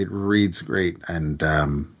great. It reads great, and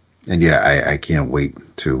yeah, I can't wait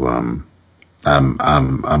to. I'm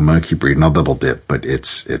gonna keep reading. I'll double dip, but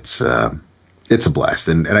it's a blast,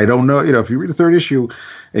 and I don't know, if you read the third issue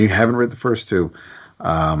and you haven't read the first two,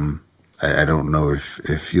 I don't know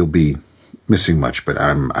if you'll be missing much, but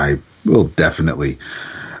I will definitely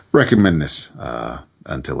recommend this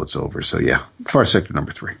until it's over. So yeah, Far Sector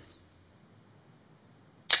number 3.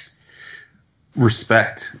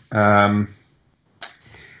 Respect. Well,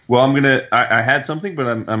 I had something, but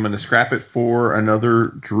I'm gonna scrap it for another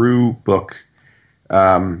Drew book,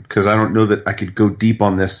 because I don't know that I could go deep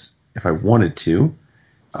on this if I wanted to,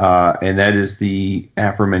 and that is the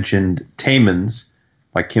aforementioned Taymans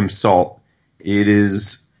by Kim Salt. It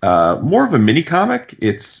is more of a mini comic.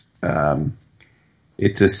 It's a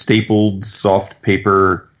stapled soft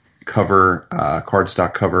paper cover,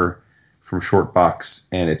 cardstock cover from Shortbox,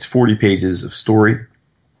 and it's 40 pages of story.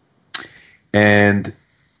 And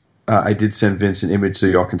I did send Vince an image so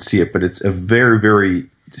y'all can see it, but it's a very, very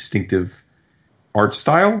distinctive art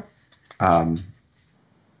style.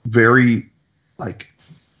 Very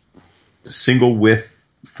single width,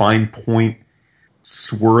 fine point,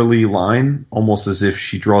 swirly line, almost as if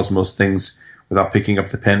she draws most things without picking up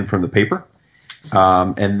the pen from the paper,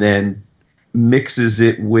 and then mixes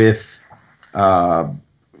it with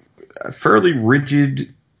fairly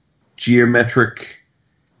rigid geometric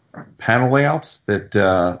panel layouts that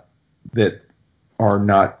are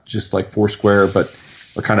not just like Foursquare, but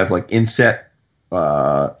are kind of like inset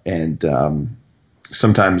and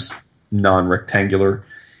sometimes non-rectangular,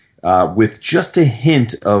 with just a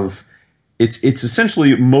hint of it's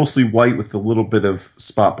essentially mostly white with a little bit of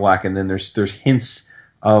spot black, and then there's hints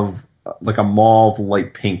of like a mauve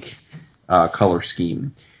light pink color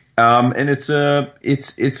scheme. And it's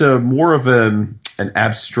a more of an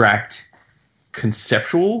abstract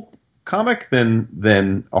conceptual comic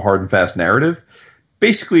than a hard and fast narrative.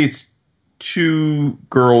 Basically, it's two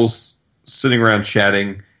girls sitting around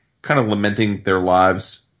chatting, kind of lamenting their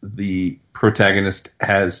lives. The protagonist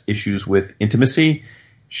has issues with intimacy.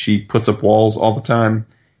 She puts up walls all the time,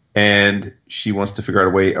 and she wants to figure out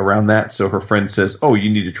a way around that. So her friend says, "Oh, you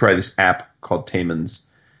need to try this app called Taymans."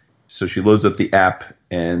 So she loads up the app,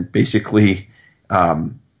 and basically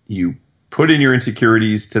you put in your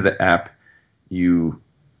insecurities to the app. You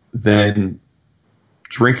then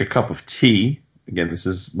drink a cup of tea. Again, this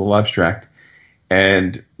is a little abstract.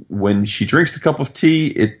 And when she drinks the cup of tea,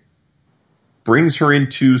 it brings her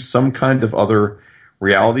into some kind of other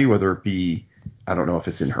reality, whether it be, I don't know if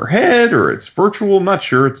it's in her head or it's virtual. I'm not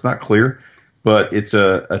sure. It's not clear. But it's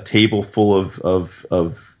a table full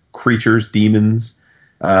of creatures, demons.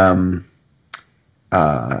 And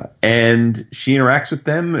she interacts with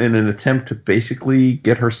them in an attempt to basically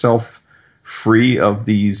get herself free of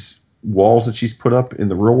these walls that she's put up in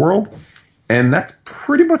the real world. And that's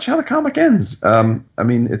pretty much how the comic ends. I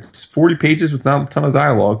mean, it's 40 pages with not a ton of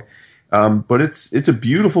dialogue, but it's a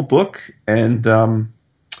beautiful book, and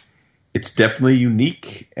it's definitely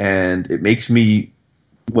unique, and it makes me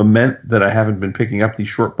lament that I haven't been picking up these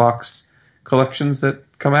short box collections that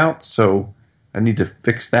come out, so I need to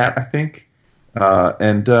fix that, I think.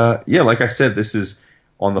 Yeah, like I said, this is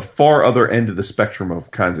on the far other end of the spectrum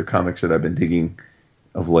of kinds of comics that I've been digging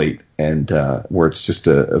of late, and where it's just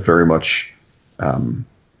a very much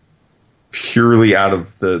purely out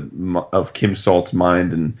of Kim Salt's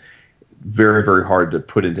mind, and very, very hard to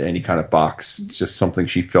put into any kind of box. It's just something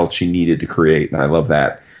she felt she needed to create, and I love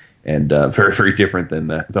that. And very, very different than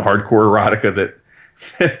the hardcore erotica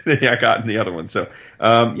that I got in the other one. So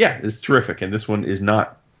yeah, it's terrific. And this one is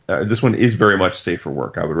not. This one is very much safe for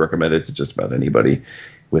work. I would recommend it to just about anybody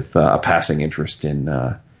with a passing interest in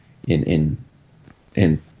a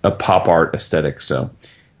pop art aesthetic. So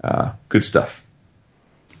good stuff.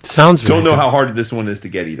 Sounds. Don't know how hard this one is to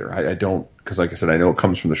get either. I don't, because like I said, I know it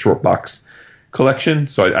comes from the short box collection,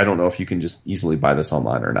 so I don't know if you can just easily buy this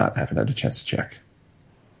online or not. I haven't had a chance to check.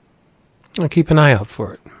 I'll keep an eye out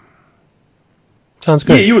for it. Sounds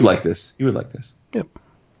good. Yeah, you would like this. Yep.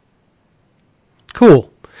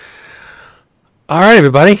 Cool. All right,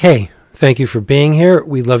 everybody. Hey, thank you for being here.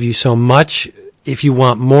 We love you so much. If you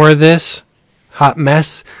want more of this hot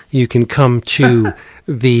mess, you can come to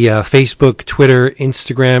the Facebook, Twitter,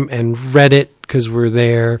 Instagram, and Reddit, because we're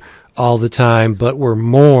there all the time, but we're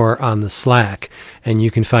more on the Slack, and you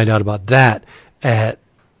can find out about that at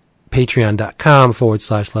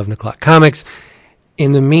patreon.com/11 o'clock comics.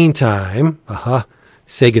 In the meantime,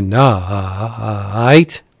 say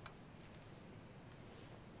goodnight.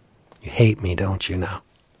 You hate me, don't you, now?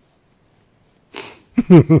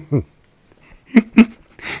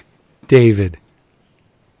 David.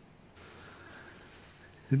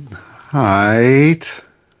 Right.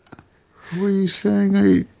 Who are you saying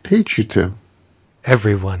I hate you to?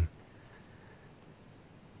 Everyone.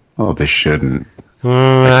 Oh, they shouldn't.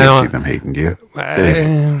 I I can't don't see them hating you.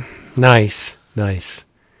 Nice.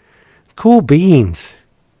 Cool beans.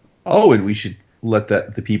 Oh, and we should let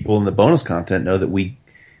the people in the bonus content know that we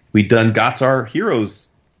got our Heroes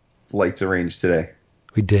flights arranged today.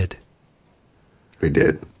 We did.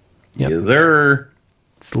 Yep. Yes, sir.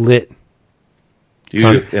 It's lit.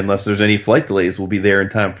 Dude, unless there's any flight delays, we'll be there in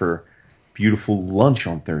time for beautiful lunch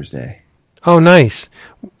on Thursday. Oh, nice.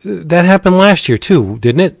 That happened last year, too,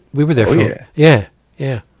 didn't it? We were there for yeah.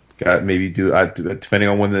 Yeah. Got maybe depending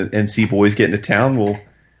on when the NC boys get into town, we'll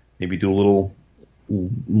maybe do a little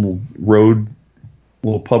road,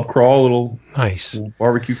 little pub crawl, little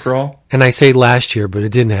barbecue crawl. And I say last year, but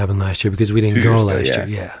it didn't happen last year because we didn't go last year.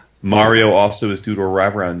 Yeah. Mario also is due to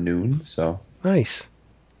arrive around noon, so nice.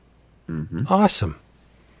 Mm-hmm. Awesome.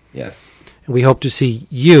 Yes. And we hope to see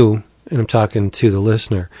you, and I'm talking to the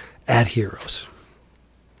listener, at Heroes.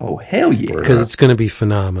 Oh, hell yeah. Because it's going to be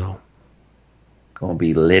phenomenal. Going to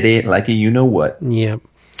be lit like a you-know-what. Yep.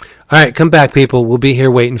 All right, come back, people. We'll be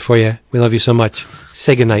here waiting for you. We love you so much.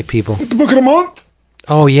 Say goodnight, people. The book of the month?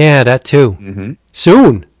 Oh, yeah, that too. Mm-hmm.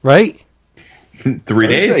 Soon, right? 3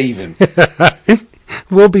 days? Even.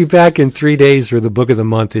 We'll be back in 3 days for the book of the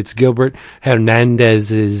month. It's Gilbert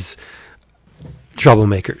Hernandez's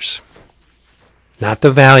Troublemakers. Not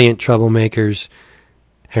the Valiant Troublemakers,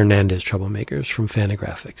 Hernandez Troublemakers from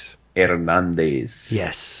Fantagraphics. Hernandez.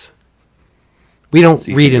 Yes. We don't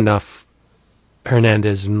read enough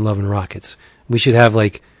Hernandez and Love and Rockets. We should have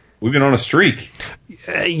like, We've been on a streak.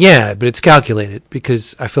 yeah, but it's calculated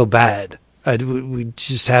because I feel bad. We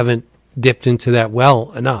just haven't dipped into that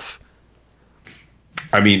well enough.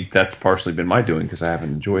 I mean, that's partially been my doing because I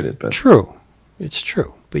haven't enjoyed it. But True. It's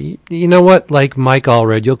true. But you know what? Like Mike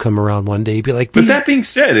Allred, you'll come around one day. You'll be like, But that being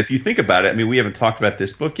said, if you think about it, I mean, we haven't talked about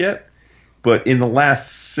this book yet, but in the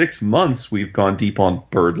last 6 months, we've gone deep on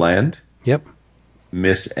Birdland, Yep.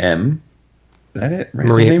 Miss M. Is that it? Right?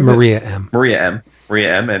 Maria M. Maria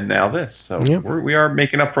M, and now this. So Yep. we are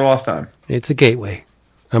making up for lost time. It's a gateway.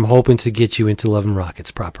 I'm hoping to get you into Love and Rockets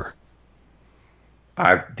proper.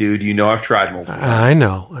 Dude, you know I've tried multiple times. I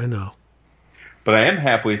know. But I am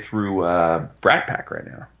halfway through Brat Pack right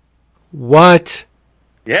now. What?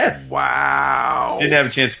 Yes. Wow. Didn't have a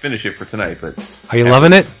chance to finish it for tonight, but Are you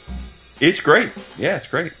loving it? it's great. Yeah, it's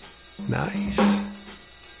great. Nice.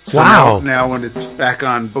 So Wow. Now when it's back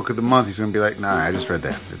on Book of the Month, he's going to be like, nah, I just read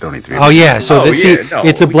that. I don't need to read Oh, yeah. So Oh, this, yeah, no,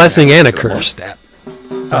 it's a we blessing can't and a have it curse. That.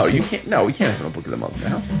 Oh, you can't. No, we can't have a book of the month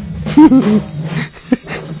now.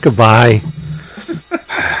 Goodbye.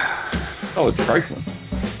 Oh, it's trifling.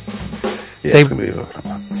 Yeah, Say- it's gonna be a book of the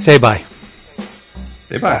month. Say bye.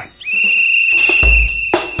 Say bye.